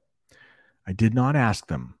idea. I did not ask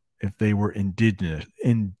them if they were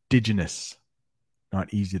indigenous.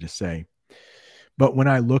 Not easy to say. But when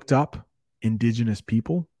I looked up indigenous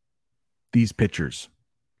people, these pictures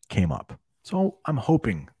came up. So I'm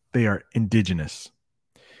hoping they are indigenous.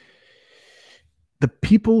 The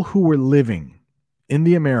people who were living in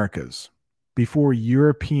the Americas before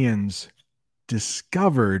Europeans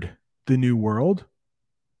discovered the New World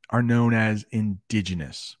are known as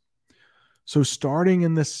indigenous. So starting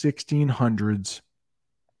in the 1600s,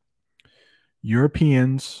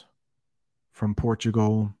 Europeans from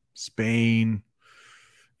Portugal, Spain,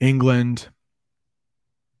 England,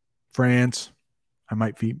 France, I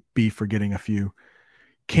might be forgetting a few,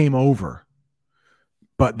 came over.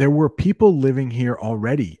 But there were people living here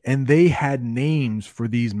already, and they had names for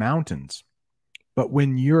these mountains. But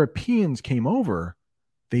when Europeans came over,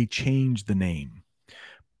 they changed the name.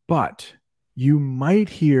 But you might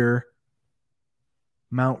hear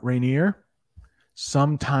Mount Rainier,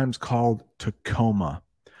 sometimes called Tacoma.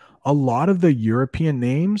 A lot of the European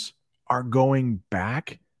names are going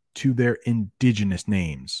back to their indigenous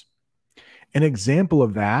names. An example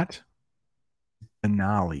of that,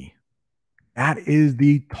 Denali. That is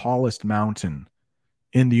the tallest mountain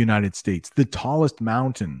in the United States, the tallest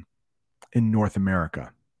mountain in North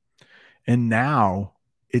America. And now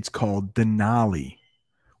it's called Denali.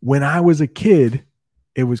 When I was a kid,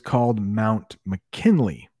 it was called Mount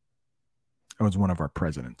McKinley. That was one of our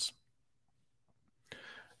presidents.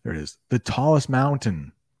 There it is. The tallest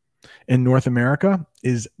mountain in North America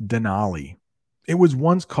is Denali. It was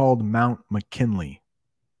once called Mount McKinley.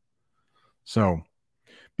 So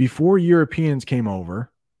before Europeans came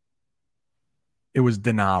over, it was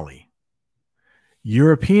Denali.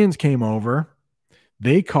 Europeans came over,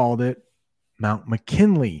 they called it Mount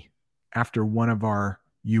McKinley after one of our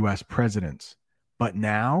U.S. presidents. But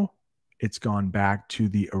now it's gone back to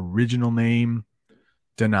the original name,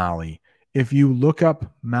 Denali. If you look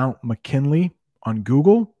up Mount McKinley on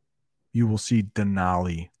Google, you will see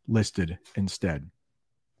Denali listed instead.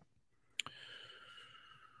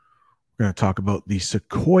 We're going to talk about the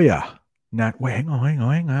Sequoia. Wait, hang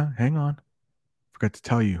on. Forgot to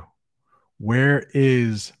tell you. Where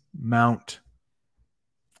is Mount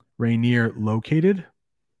Rainier located?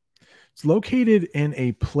 It's located in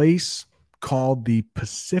a place called the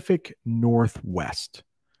Pacific Northwest.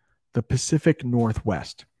 The Pacific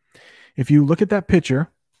Northwest. If you look at that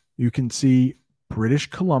picture, you can see British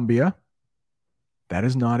Columbia. That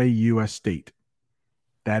is not a U.S. state.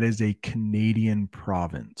 That is a Canadian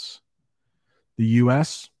province. The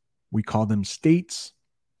U.S., we call them states.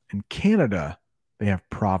 In Canada, they have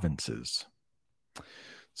provinces.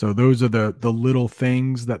 So those are the little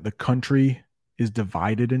things that the country is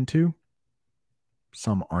divided into.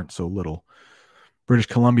 Some aren't so little. British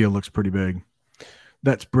Columbia looks pretty big.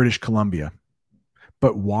 That's British Columbia.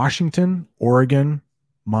 But Washington, Oregon,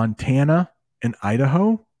 Montana, and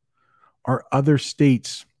Idaho are other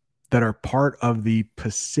states that are part of the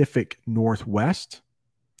Pacific Northwest.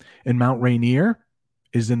 And Mount Rainier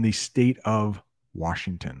is in the state of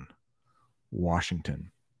Washington.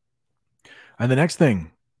 Washington. And the next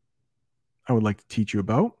thing I would like to teach you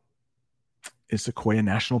about is Sequoia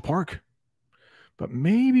National Park. But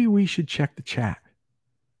maybe we should check the chat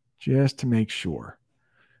just to make sure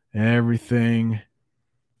everything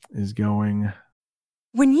is going.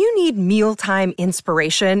 When you need mealtime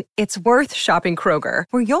inspiration, it's worth shopping Kroger,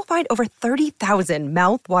 where you'll find over 30,000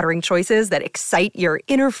 mouth-watering choices that excite your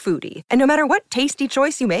inner foodie. And no matter what tasty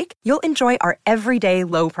choice you make, you'll enjoy our everyday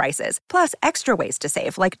low prices, plus extra ways to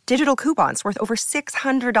save, like digital coupons worth over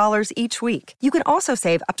 $600 each week. You can also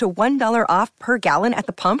save up to $1 off per gallon at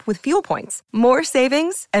the pump with fuel points. More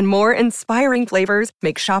savings and more inspiring flavors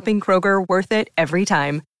make shopping Kroger worth it every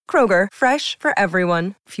time. Kroger, fresh for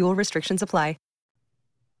everyone. Fuel restrictions apply.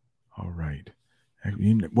 All right.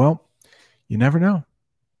 Well, you never know.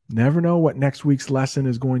 Never know what next week's lesson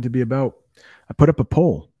is going to be about. I put up a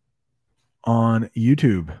poll on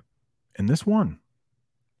YouTube, and this one,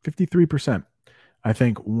 53%, I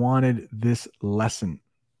think, wanted this lesson.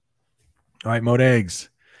 All right, Mode Eggs.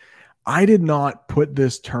 I did not put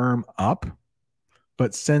this term up,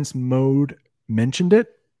 but since Mode mentioned it,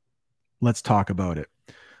 let's talk about it.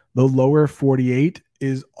 The lower 48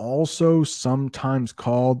 is also sometimes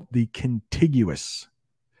called the contiguous.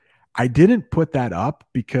 I didn't put that up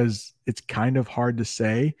because it's kind of hard to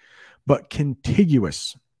say, but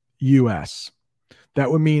contiguous U.S. That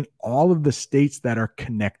would mean all of the states that are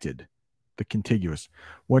connected, the contiguous.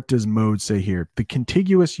 What does Mode say here? The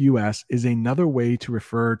contiguous U.S. is another way to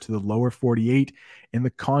refer to the lower 48 in the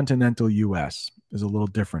continental U.S. Is a little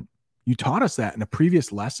different. You taught us that in a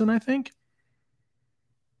previous lesson, I think.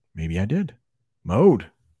 Maybe I did. Mode.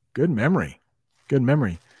 Good memory. Good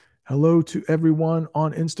memory. Hello to everyone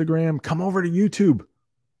on Instagram. Come over to YouTube.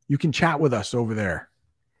 You can chat with us over there.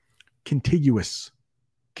 Contiguous.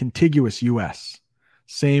 Contiguous U.S.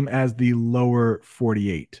 Same as the lower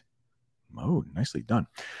 48. Mode. Nicely done.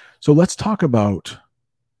 So let's talk about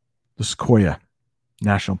the Sequoia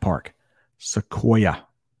National Park. Sequoia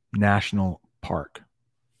National Park.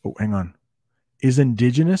 Oh, hang on. Is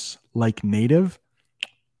indigenous like native?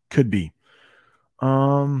 Could be.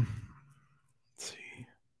 Let's see.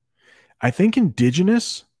 I think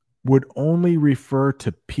indigenous would only refer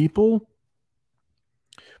to people,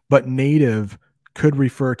 but native could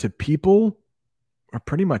refer to people or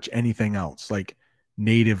pretty much anything else, like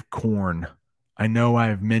native corn. I know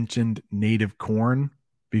I've mentioned native corn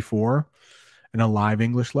before in a live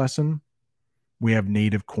English lesson. We have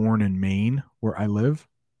native corn in Maine, where I live.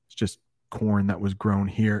 It's just corn that was grown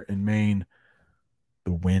here in Maine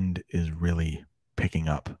The wind is really picking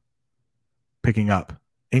up. Picking up.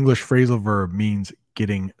 English phrasal verb means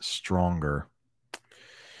getting stronger.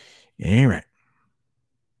 All right.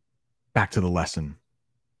 Back to the lesson.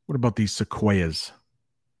 What about these sequoias?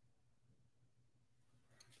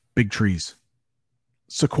 Big trees.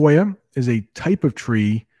 Sequoia is a type of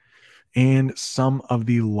tree and some of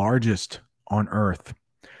the largest on Earth.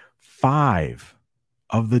 5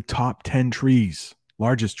 of the top 10 trees,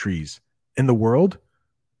 largest trees in the world,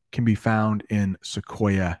 can be found in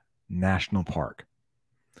Sequoia National Park.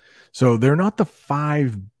 So they're not the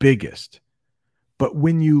 5 biggest, but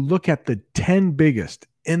when you look at the 10 biggest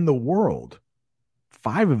in the world,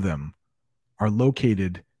 5 of them are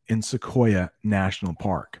located in Sequoia National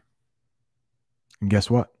Park. And guess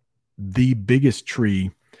what? The biggest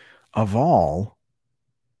tree of all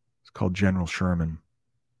is called General Sherman.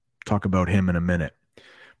 Talk about him in a minute.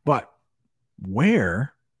 But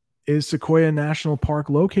where is Sequoia National Park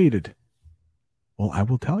located? Well, I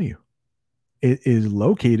will tell you. It is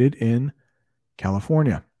located in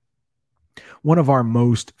California. One of our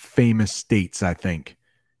most famous states, I think.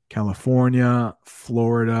 California,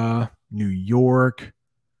 Florida, New York,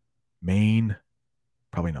 Maine.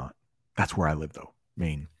 Probably not. That's where I live, though,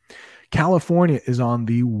 Maine. California is on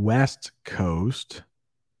the West Coast,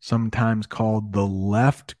 sometimes called the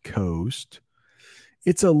left coast.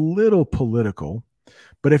 It's a little political,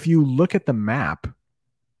 but if you look at the map,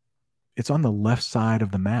 it's on the left side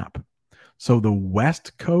of the map. So the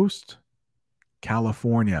West Coast,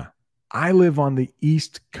 California. I live on the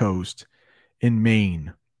East Coast in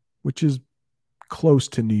Maine, which is close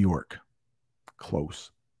to New York.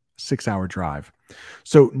 Close. 6-hour drive.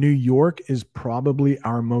 So New York is probably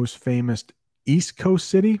our most famous East Coast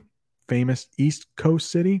city,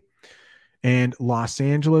 and Los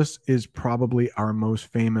Angeles is probably our most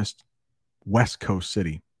famous West Coast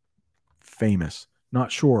city. Famous.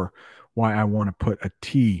 Not sure why I want to put a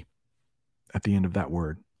T at the end of that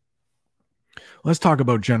word. Let's talk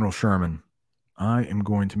about General Sherman. I am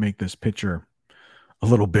going to make this picture a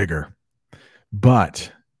little bigger,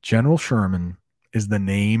 but General Sherman is the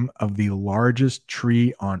name of the largest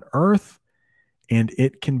tree on Earth, and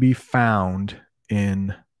it can be found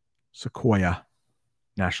in Sequoia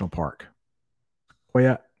National Park.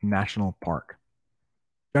 Sequoia National Park.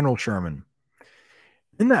 General Sherman.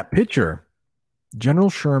 In that picture, General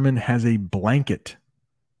Sherman has a blanket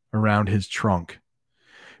around his trunk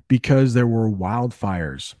because there were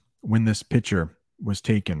wildfires when this picture was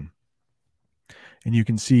taken. And you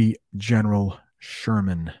can see General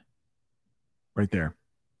Sherman right there.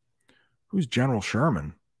 Who's General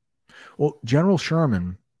Sherman? Well, General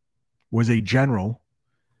Sherman was a general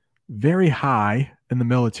very high in the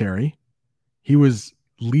military. He was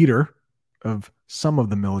leader of some of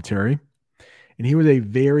the military, and he was a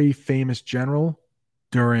very famous general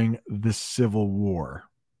during the Civil War.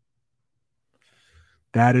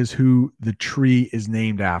 That is who the tree is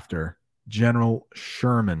named after, General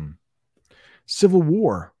Sherman. Civil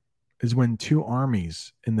War is when 2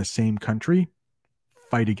 armies in the same country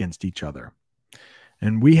fight against each other.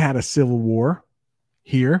 And we had a civil war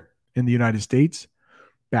here in the United States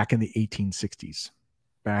back in the 1860s.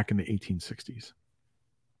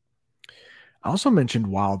 I also mentioned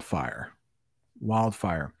wildfire.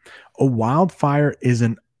 A wildfire is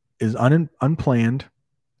unplanned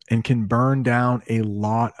and can burn down a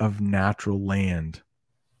lot of natural land.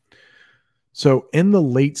 So in the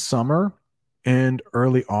late summer and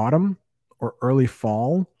early autumn or early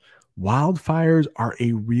fall, wildfires are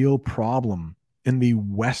a real problem in the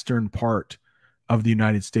western part of the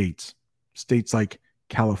United States. States like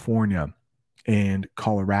California and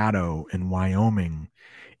Colorado and Wyoming.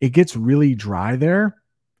 It gets really dry there.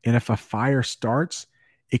 And if a fire starts,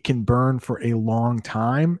 it can burn for a long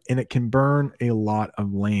time and it can burn a lot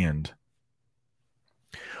of land.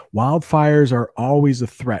 Wildfires are always a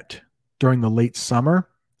threat during the late summer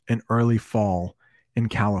and early fall in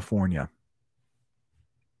California.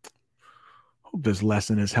 Hope this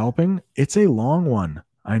lesson is helping. It's a long one.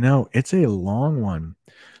 I know it's a long one.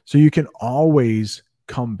 So you can always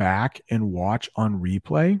come back and watch on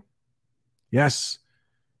replay. Yes,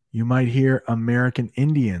 you might hear American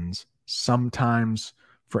Indians sometimes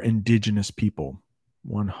for indigenous people.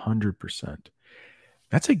 100%.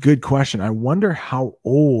 That's a good question. I wonder how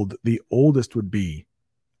old the oldest would be.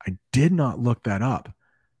 I did not look that up.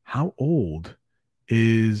 How old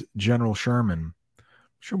is General Sherman? I'm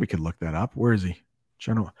sure we could look that up. Where is he?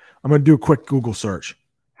 General. I'm going to do a quick Google search.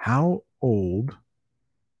 How old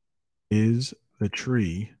is the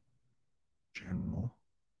tree General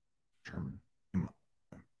Sherman?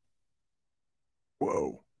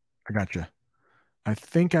 Whoa. I got you. I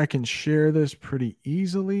think I can share this pretty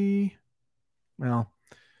easily. Well,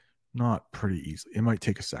 not pretty easily. It might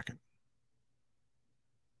take a second,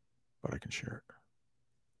 but I can share it.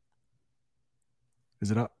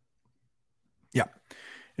 Is it up? Yeah,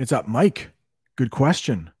 it's up. Mike, good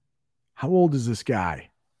question. How old is this guy?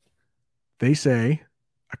 They say,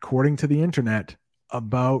 according to the internet,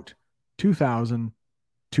 about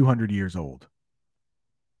 2,200 years old.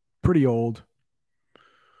 Pretty old.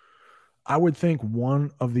 I would think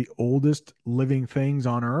one of the oldest living things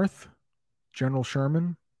on Earth, General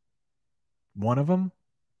Sherman, one of them,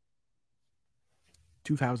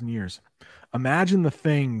 2,000 years. Imagine the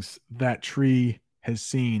things that tree has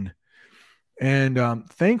seen. And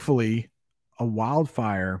thankfully, a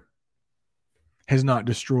wildfire has not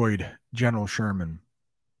destroyed General Sherman.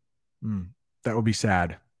 That would be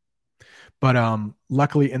sad. But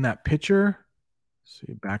luckily in that picture,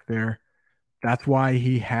 see back there, that's why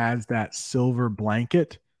he has that silver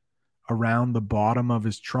blanket around the bottom of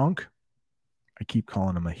his trunk. I keep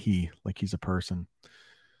calling him a he, like he's a person.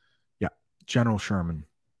 Yeah, General Sherman.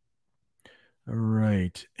 All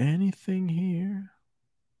right. Anything here?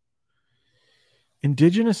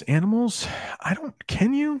 Indigenous animals?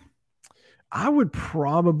 Can you? I would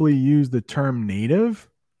probably use the term native.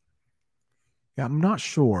 Yeah, I'm not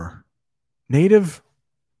sure. Native,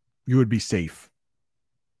 you would be safe.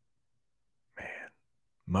 Man,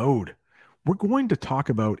 mode. We're going to talk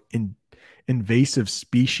about invasive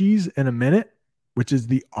species in a minute, which is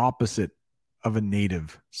the opposite of a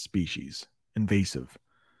native species. Invasive.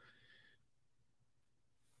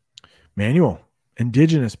 Manual.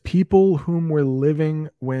 Indigenous, people whom were living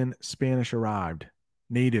when Spanish arrived.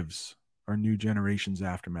 Natives are new generations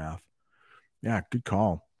aftermath. Yeah, good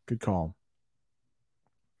call. Good call.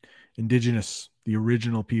 Indigenous, the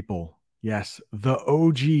original people. Yes, the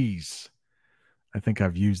OGs. I think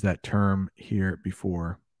I've used that term here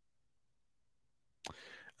before.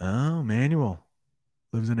 Oh, Manuel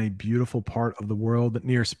lives in a beautiful part of the world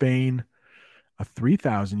near Spain, a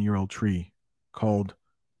 3,000-year-old tree called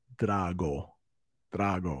Drago.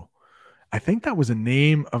 Drago. I think that was a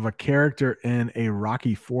name of a character in a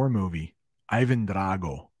Rocky IV movie, Ivan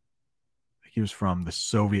Drago. He was from the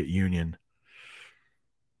Soviet Union.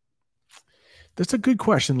 That's a good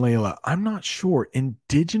question, Layla. I'm not sure.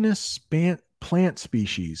 Indigenous plant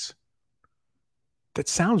species. That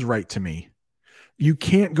sounds right to me. You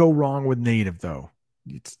can't go wrong with native, though.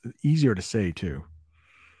 It's easier to say, too.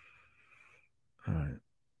 All right.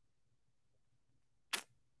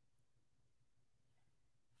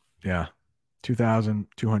 Yeah.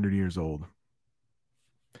 2,200 years old.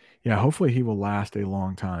 Yeah, hopefully he will last a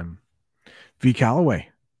long time. V. Calloway,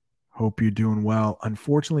 hope you're doing well.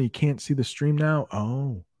 Unfortunately, you can't see the stream now.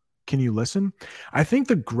 Oh, can you listen? I think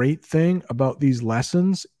the great thing about these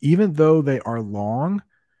lessons, even though they are long,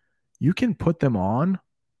 you can put them on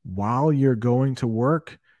while you're going to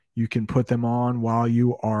work. You can put them on while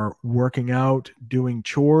you are working out, doing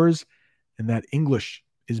chores, and that English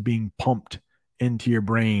is being pumped into your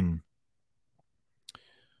brain.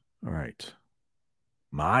 All right.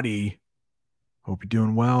 Madi, hope you're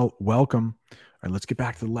doing well. Welcome. All right, let's get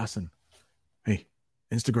back to the lesson. Hey,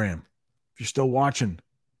 Instagram, if you're still watching,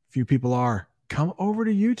 a few people are, come over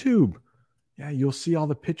to YouTube. Yeah, you'll see all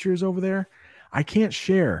the pictures over there. I can't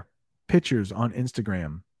share pictures on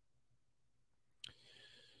Instagram.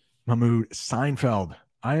 Mahmoud, Seinfeld.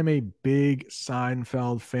 I am a big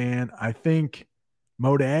Seinfeld fan. I think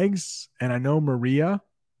Modags and I know Maria,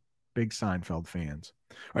 big Seinfeld fans.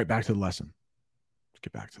 All right, back to the lesson. Let's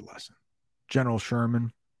get back to the lesson. General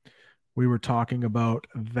Sherman. We were talking about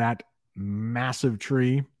that massive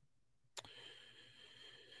tree.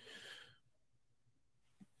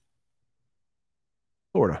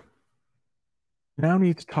 Florida. Now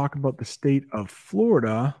need to talk about the state of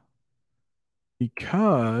Florida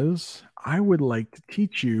because I would like to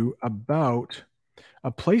teach you about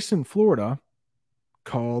a place in Florida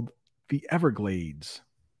called the Everglades.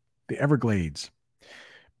 The Everglades.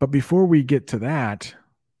 But before we get to that,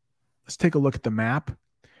 let's take a look at the map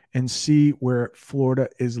and see where Florida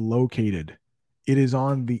is located. It is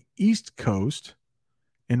on the East Coast,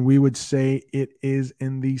 and we would say it is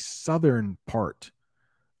in the southern part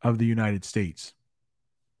of the United States,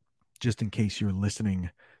 just in case you're listening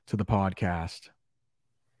to the podcast.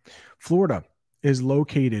 Florida is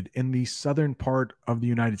located in the southern part of the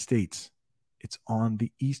United States. It's on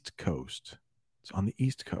the East Coast. It's on the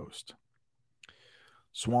East Coast.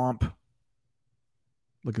 Swamp.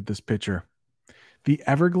 Look at this picture. The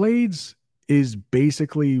Everglades is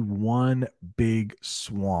basically one big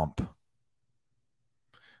swamp.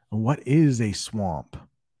 What is a swamp?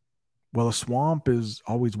 Well, a swamp is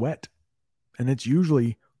always wet. and it's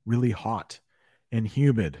usually really hot and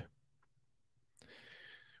humid.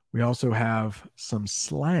 We also have some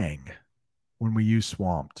slang when we use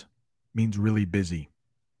swamped. It means really busy.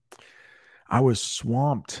 I was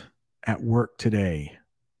swamped at work today.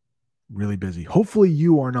 Really busy. Hopefully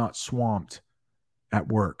you are not swamped at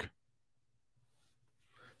work.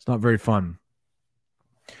 It's not very fun.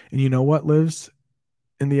 And you know what lives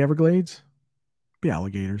in the Everglades? The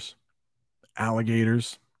alligators.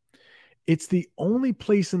 Alligators. It's the only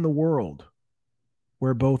place in the world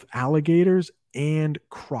where both alligators and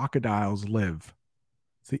crocodiles live.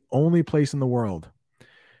 It's the only place in the world.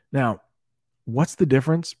 Now, what's the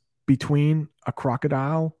difference between a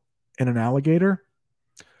crocodile and an alligator?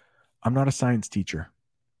 I'm not a science teacher.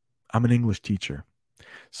 I'm an English teacher.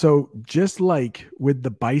 So just like with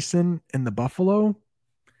the bison and the buffalo,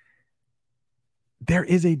 there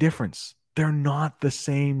is a difference. They're not the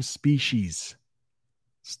same species.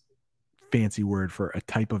 Fancy word for a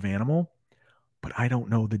type of animal, but I don't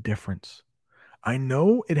know the difference. I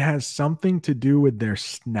know it has something to do with their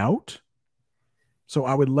snout. So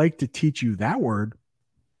I would like to teach you that word,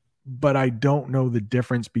 but I don't know the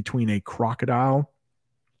difference between a crocodile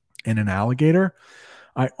and an alligator.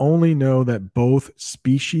 I only know that both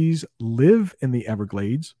species live in the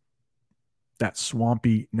Everglades, that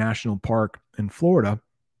swampy national park in Florida,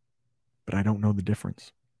 but I don't know the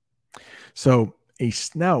difference. So a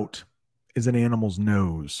snout is an animal's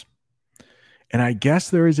nose. And I guess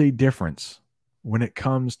there is a difference when it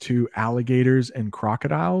comes to alligators and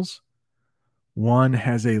crocodiles. One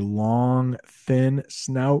has a long, thin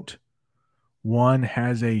snout. One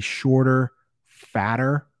has a shorter,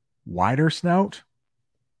 fatter, wider snout.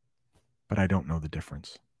 But I don't know the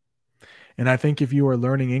difference. And I think if you are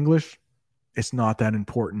learning English, it's not that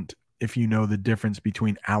important if you know the difference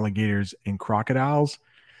between alligators and crocodiles.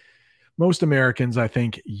 Most Americans, I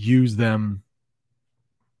think, use them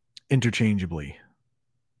interchangeably.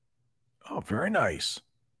 Oh, very nice.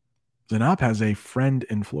 Zanab has a friend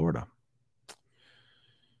in Florida.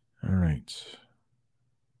 All right.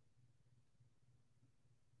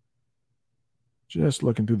 Just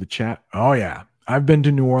looking through the chat. Oh, yeah. I've been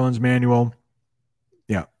to New Orleans, Manuel.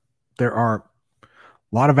 Yeah. There are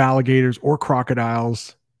a lot of alligators or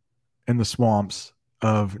crocodiles in the swamps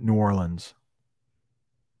of New Orleans.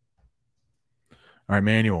 All right,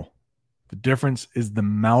 Manuel. The difference is the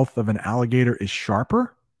mouth of an alligator is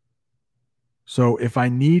sharper. So if I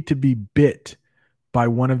need to be bit by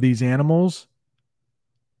one of these animals,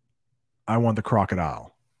 I want the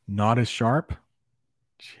crocodile. Not as sharp.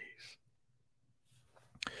 Jeez.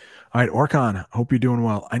 All right, Orkan, hope you're doing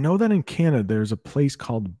well. I know that in Canada, there's a place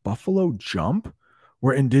called Buffalo Jump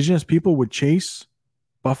where indigenous people would chase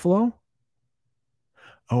buffalo.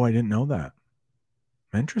 Oh, I didn't know that.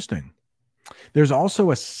 Interesting. There's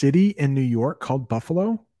also a city in New York called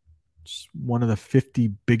Buffalo. It's one of the 50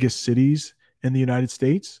 biggest cities in the United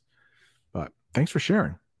States. But thanks for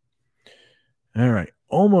sharing. All right.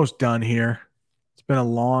 Almost done here. It's been a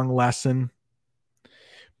long lesson.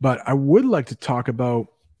 But I would like to talk about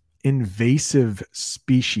invasive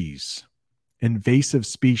species. Invasive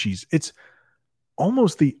species. It's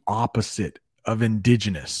almost the opposite of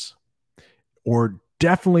indigenous, or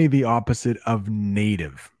definitely the opposite of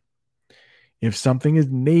native. If something is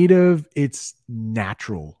native, it's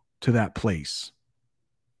natural to that place.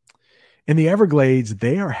 In the Everglades,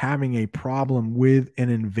 they are having a problem with an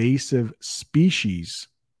invasive species,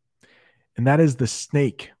 and that is the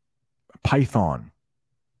snake, python.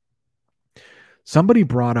 Somebody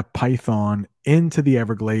brought a python into the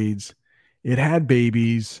Everglades. It had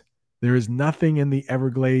babies. There is nothing in the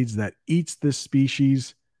Everglades that eats this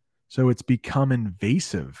species, so it's become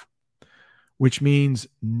invasive, which means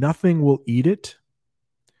nothing will eat it,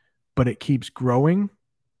 but it keeps growing,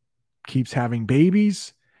 keeps having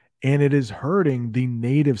babies, and it is hurting the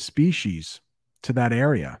native species to that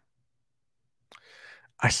area.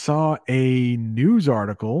 I saw a news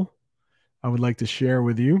article I would like to share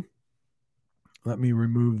with you. Let me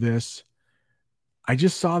remove this. I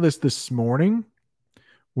just saw this morning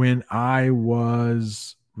when I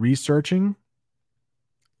was researching.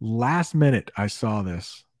 Last minute, I saw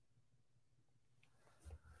this.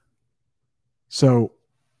 So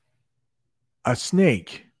a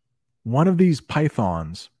snake, one of these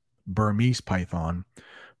pythons, Burmese python.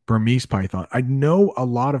 I know a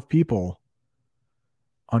lot of people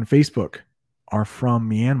on Facebook are from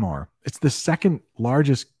Myanmar. It's the second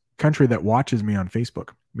largest country that watches me on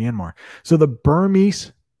Facebook, Myanmar. So the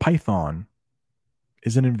Burmese python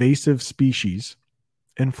is an invasive species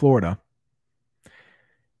in Florida.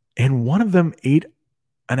 And one of them ate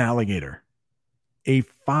an alligator, a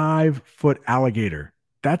 5-foot alligator.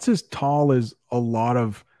 That's as tall as a lot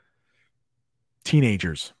of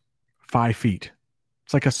teenagers, 5 feet.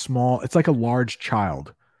 It's like a large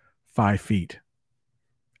child, 5 feet.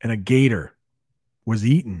 And a gator was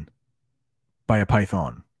eaten by a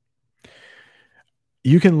python.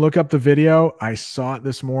 You can look up the video. I saw it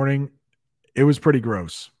this morning. It was pretty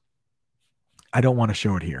gross. I don't want to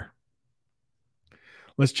show it here.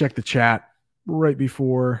 Let's check the chat right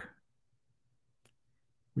before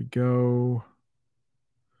we go.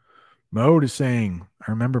 Mode is saying,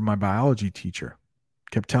 I remember my biology teacher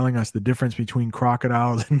kept telling us the difference between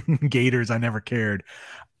crocodiles and gators. I never cared.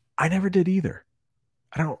 I never did either.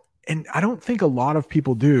 I don't think a lot of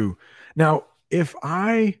people do. Now, if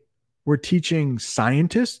I were teaching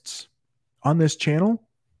scientists on this channel,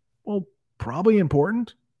 well, probably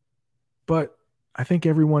important, but I think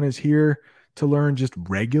everyone is here to learn just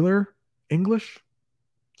regular English.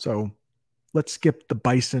 So let's skip the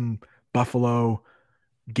bison, buffalo,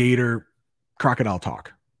 gator, crocodile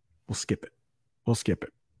talk. We'll skip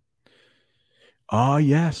it. Ah,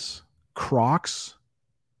 yes. Crocs.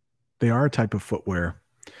 They are a type of footwear.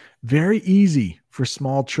 Very easy for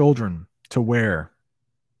small children to wear.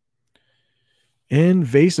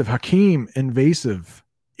 Invasive. Hakeem, invasive.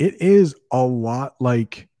 It is a lot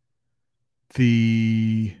like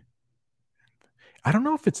I don't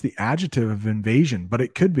know if it's the adjective of invasion, but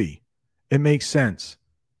it could be. It makes sense.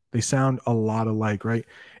 They sound a lot alike, right?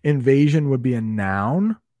 Invasion would be a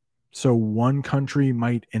noun. So one country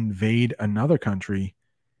might invade another country.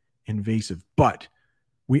 Invasive. But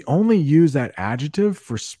we only use that adjective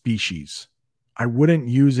for species. I wouldn't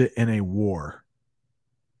use it in a war.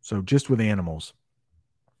 So just with animals.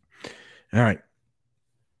 All right.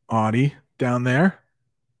 Audie down there.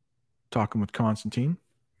 Talking with Constantine.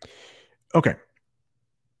 Okay.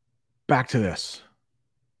 Back to this.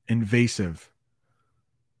 Invasive.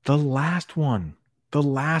 The last one. The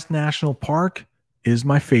last national park is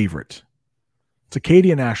my favorite. It's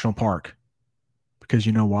Acadia National Park. Because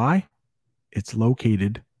you know why? It's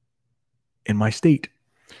located in my state.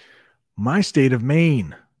 My state of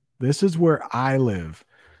Maine. This is where I live.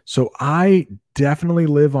 So I definitely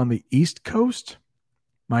live on the East Coast.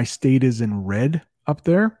 My state is in red up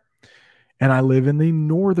there. And I live in the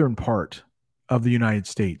northern part of the United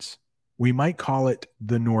States. We might call it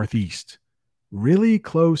the Northeast. Really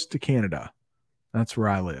close to Canada. That's where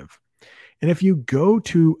I live. And if you go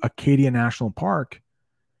to Acadia National Park,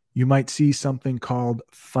 you might see something called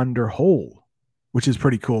Thunder Hole, which is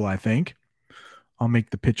pretty cool, I think. I'll make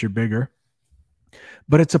the picture bigger.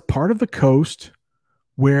 But it's a part of the coast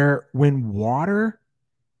where when water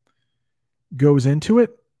goes into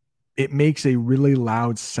it, it makes a really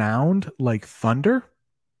loud sound like thunder.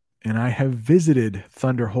 And I have visited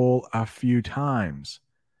Thunder Hole a few times.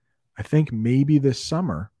 I think maybe this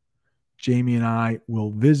summer, Jamie and I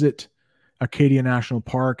will visit Acadia National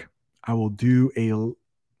Park. I will do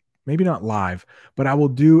maybe not live, but I will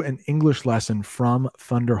do an English lesson from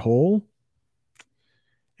Thunder Hole.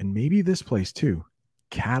 And maybe this place too,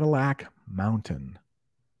 Cadillac Mountain.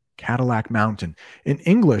 Cadillac Mountain. In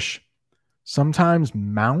English, sometimes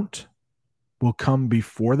Mount will come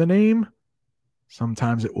before the name.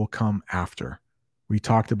 Sometimes it will come after. We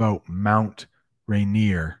talked about Mount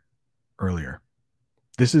Rainier earlier.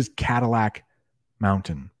 This is Cadillac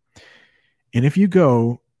Mountain. And if you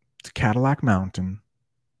go to Cadillac Mountain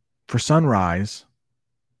for sunrise,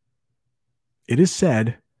 it is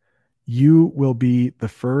said you will be the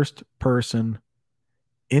first person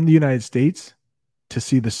in the United States to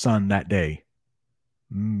see the sun that day.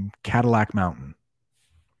 Cadillac Mountain.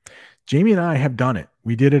 Jamie and I have done it.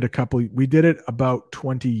 We did it about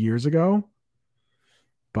 20 years ago,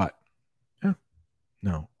 but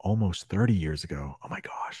almost 30 years ago. Oh my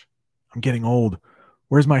gosh, I'm getting old.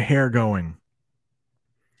 Where's my hair going?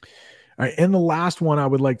 All right. And the last one I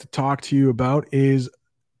would like to talk to you about is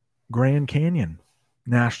Grand Canyon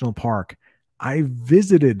National Park. I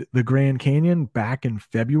visited the Grand Canyon back in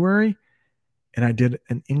February, and I did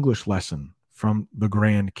an English lesson from the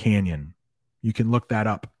Grand Canyon. You can look that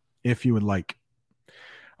up if you would like.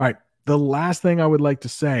 All right. The last thing I would like to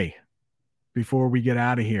say before we get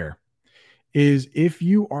out of here is if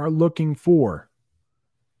you are looking for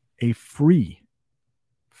a free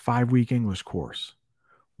 5-week English course,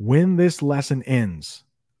 when this lesson ends,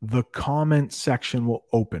 the comment section will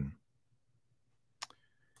open.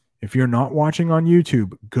 If you're not watching on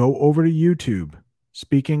YouTube, go over to YouTube,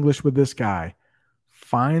 Speak English with this guy,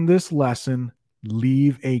 find this lesson,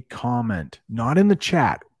 leave a comment, not in the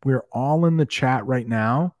chat. We're all in the chat right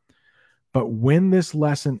now, but when this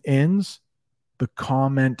lesson ends, the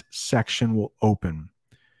comment section will open.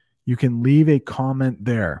 You can leave a comment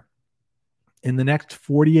there. In the next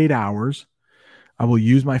 48 hours, I will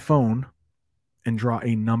use my phone and draw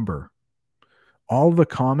a number. All of the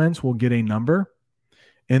comments will get a number,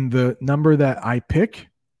 and the number that I pick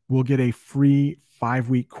will get a free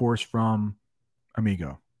 5-week course from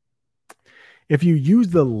Amigo. If you use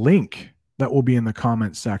the link that will be in the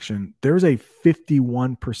comments section, there's a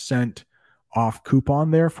 51% off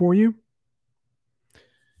coupon there for you.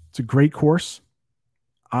 It's a great course.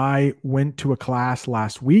 I went to a class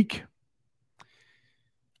last week.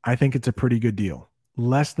 I think it's a pretty good deal.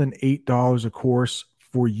 Less than $8 a course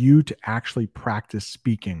for you to actually practice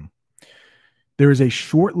speaking. There is a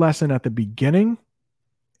short lesson at the beginning,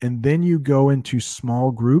 and then you go into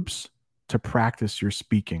small groups to practice your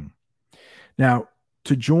speaking. Now,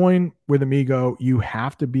 to join with Amigo, you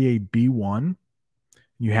have to be a B1.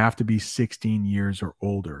 You have to be 16 years or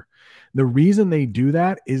older. The reason they do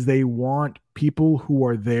that is they want people who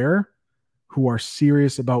are there, who are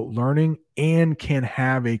serious about learning and can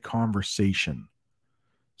have a conversation.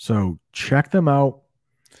 So check them out.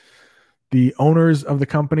 The owners of the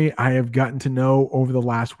company I have gotten to know over the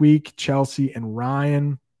last week, Chelsea and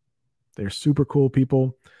Ryan, they're super cool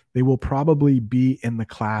people. They will probably be in the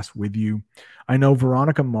class with you. I know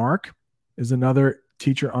Veronica Mark is another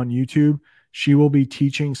teacher on YouTube. She will be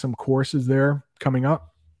teaching some courses there coming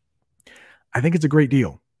up. I think it's a great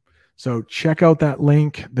deal. So check out that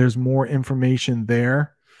link. There's more information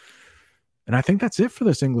there. And I think that's it for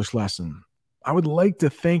this English lesson. I would like to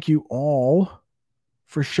thank you all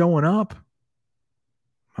for showing up.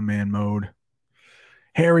 My man Mode.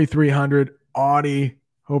 Harry 300, Audie,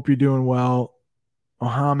 hope you're doing well.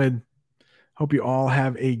 Mohammed, hope you all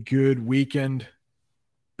have a good weekend.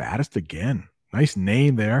 Baddest again. Nice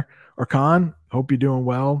name there. Orkan, hope you're doing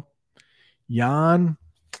well. Jan,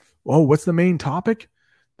 oh, what's the main topic?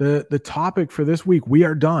 The topic for this week, we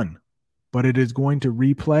are done, but it is going to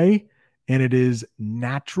replay, and it is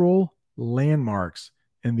natural landmarks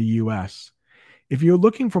in the U.S. If you're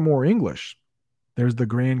looking for more English, there's the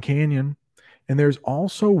Grand Canyon, and there's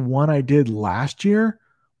also one I did last year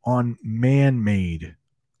on man-made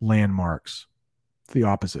landmarks. It's the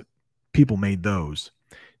opposite. People made those.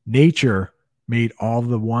 Nature made all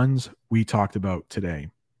the ones we talked about today.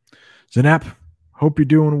 Zanep, hope you're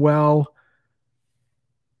doing well.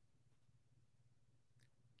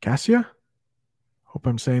 Cassia, hope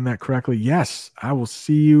I'm saying that correctly. Yes, I will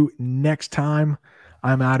see you next time.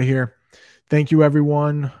 I'm out of here. Thank you,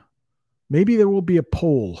 everyone. Maybe there will be a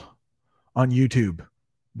poll on YouTube.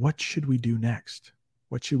 What should we do next?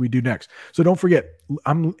 What should we do next? So don't forget,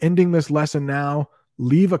 I'm ending this lesson now.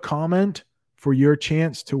 Leave a comment for your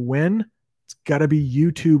chance to win. It's got to be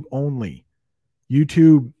YouTube only.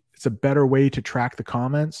 YouTube, it's a better way to track the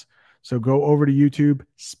comments. So go over to YouTube,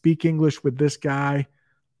 Speak English with this guy.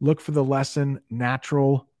 Look for the lesson,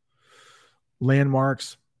 natural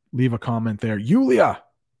landmarks. Leave a comment there. Yulia,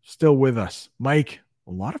 still with us. Mike,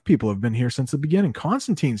 a lot of people have been here since the beginning.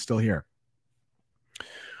 Constantine's still here.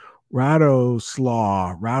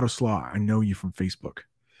 Radoslaw, I know you from Facebook.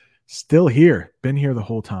 Still here. Been here the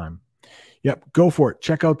whole time. Yep, go for it.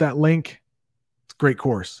 Check out that link. It's a great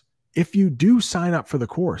course. If you do sign up for the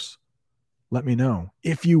course, let me know.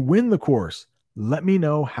 If you win the course, let me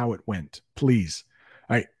know how it went, please.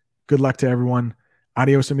 All right. Good luck to everyone.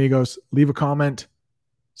 Adios, amigos. Leave a comment.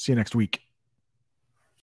 See you next week.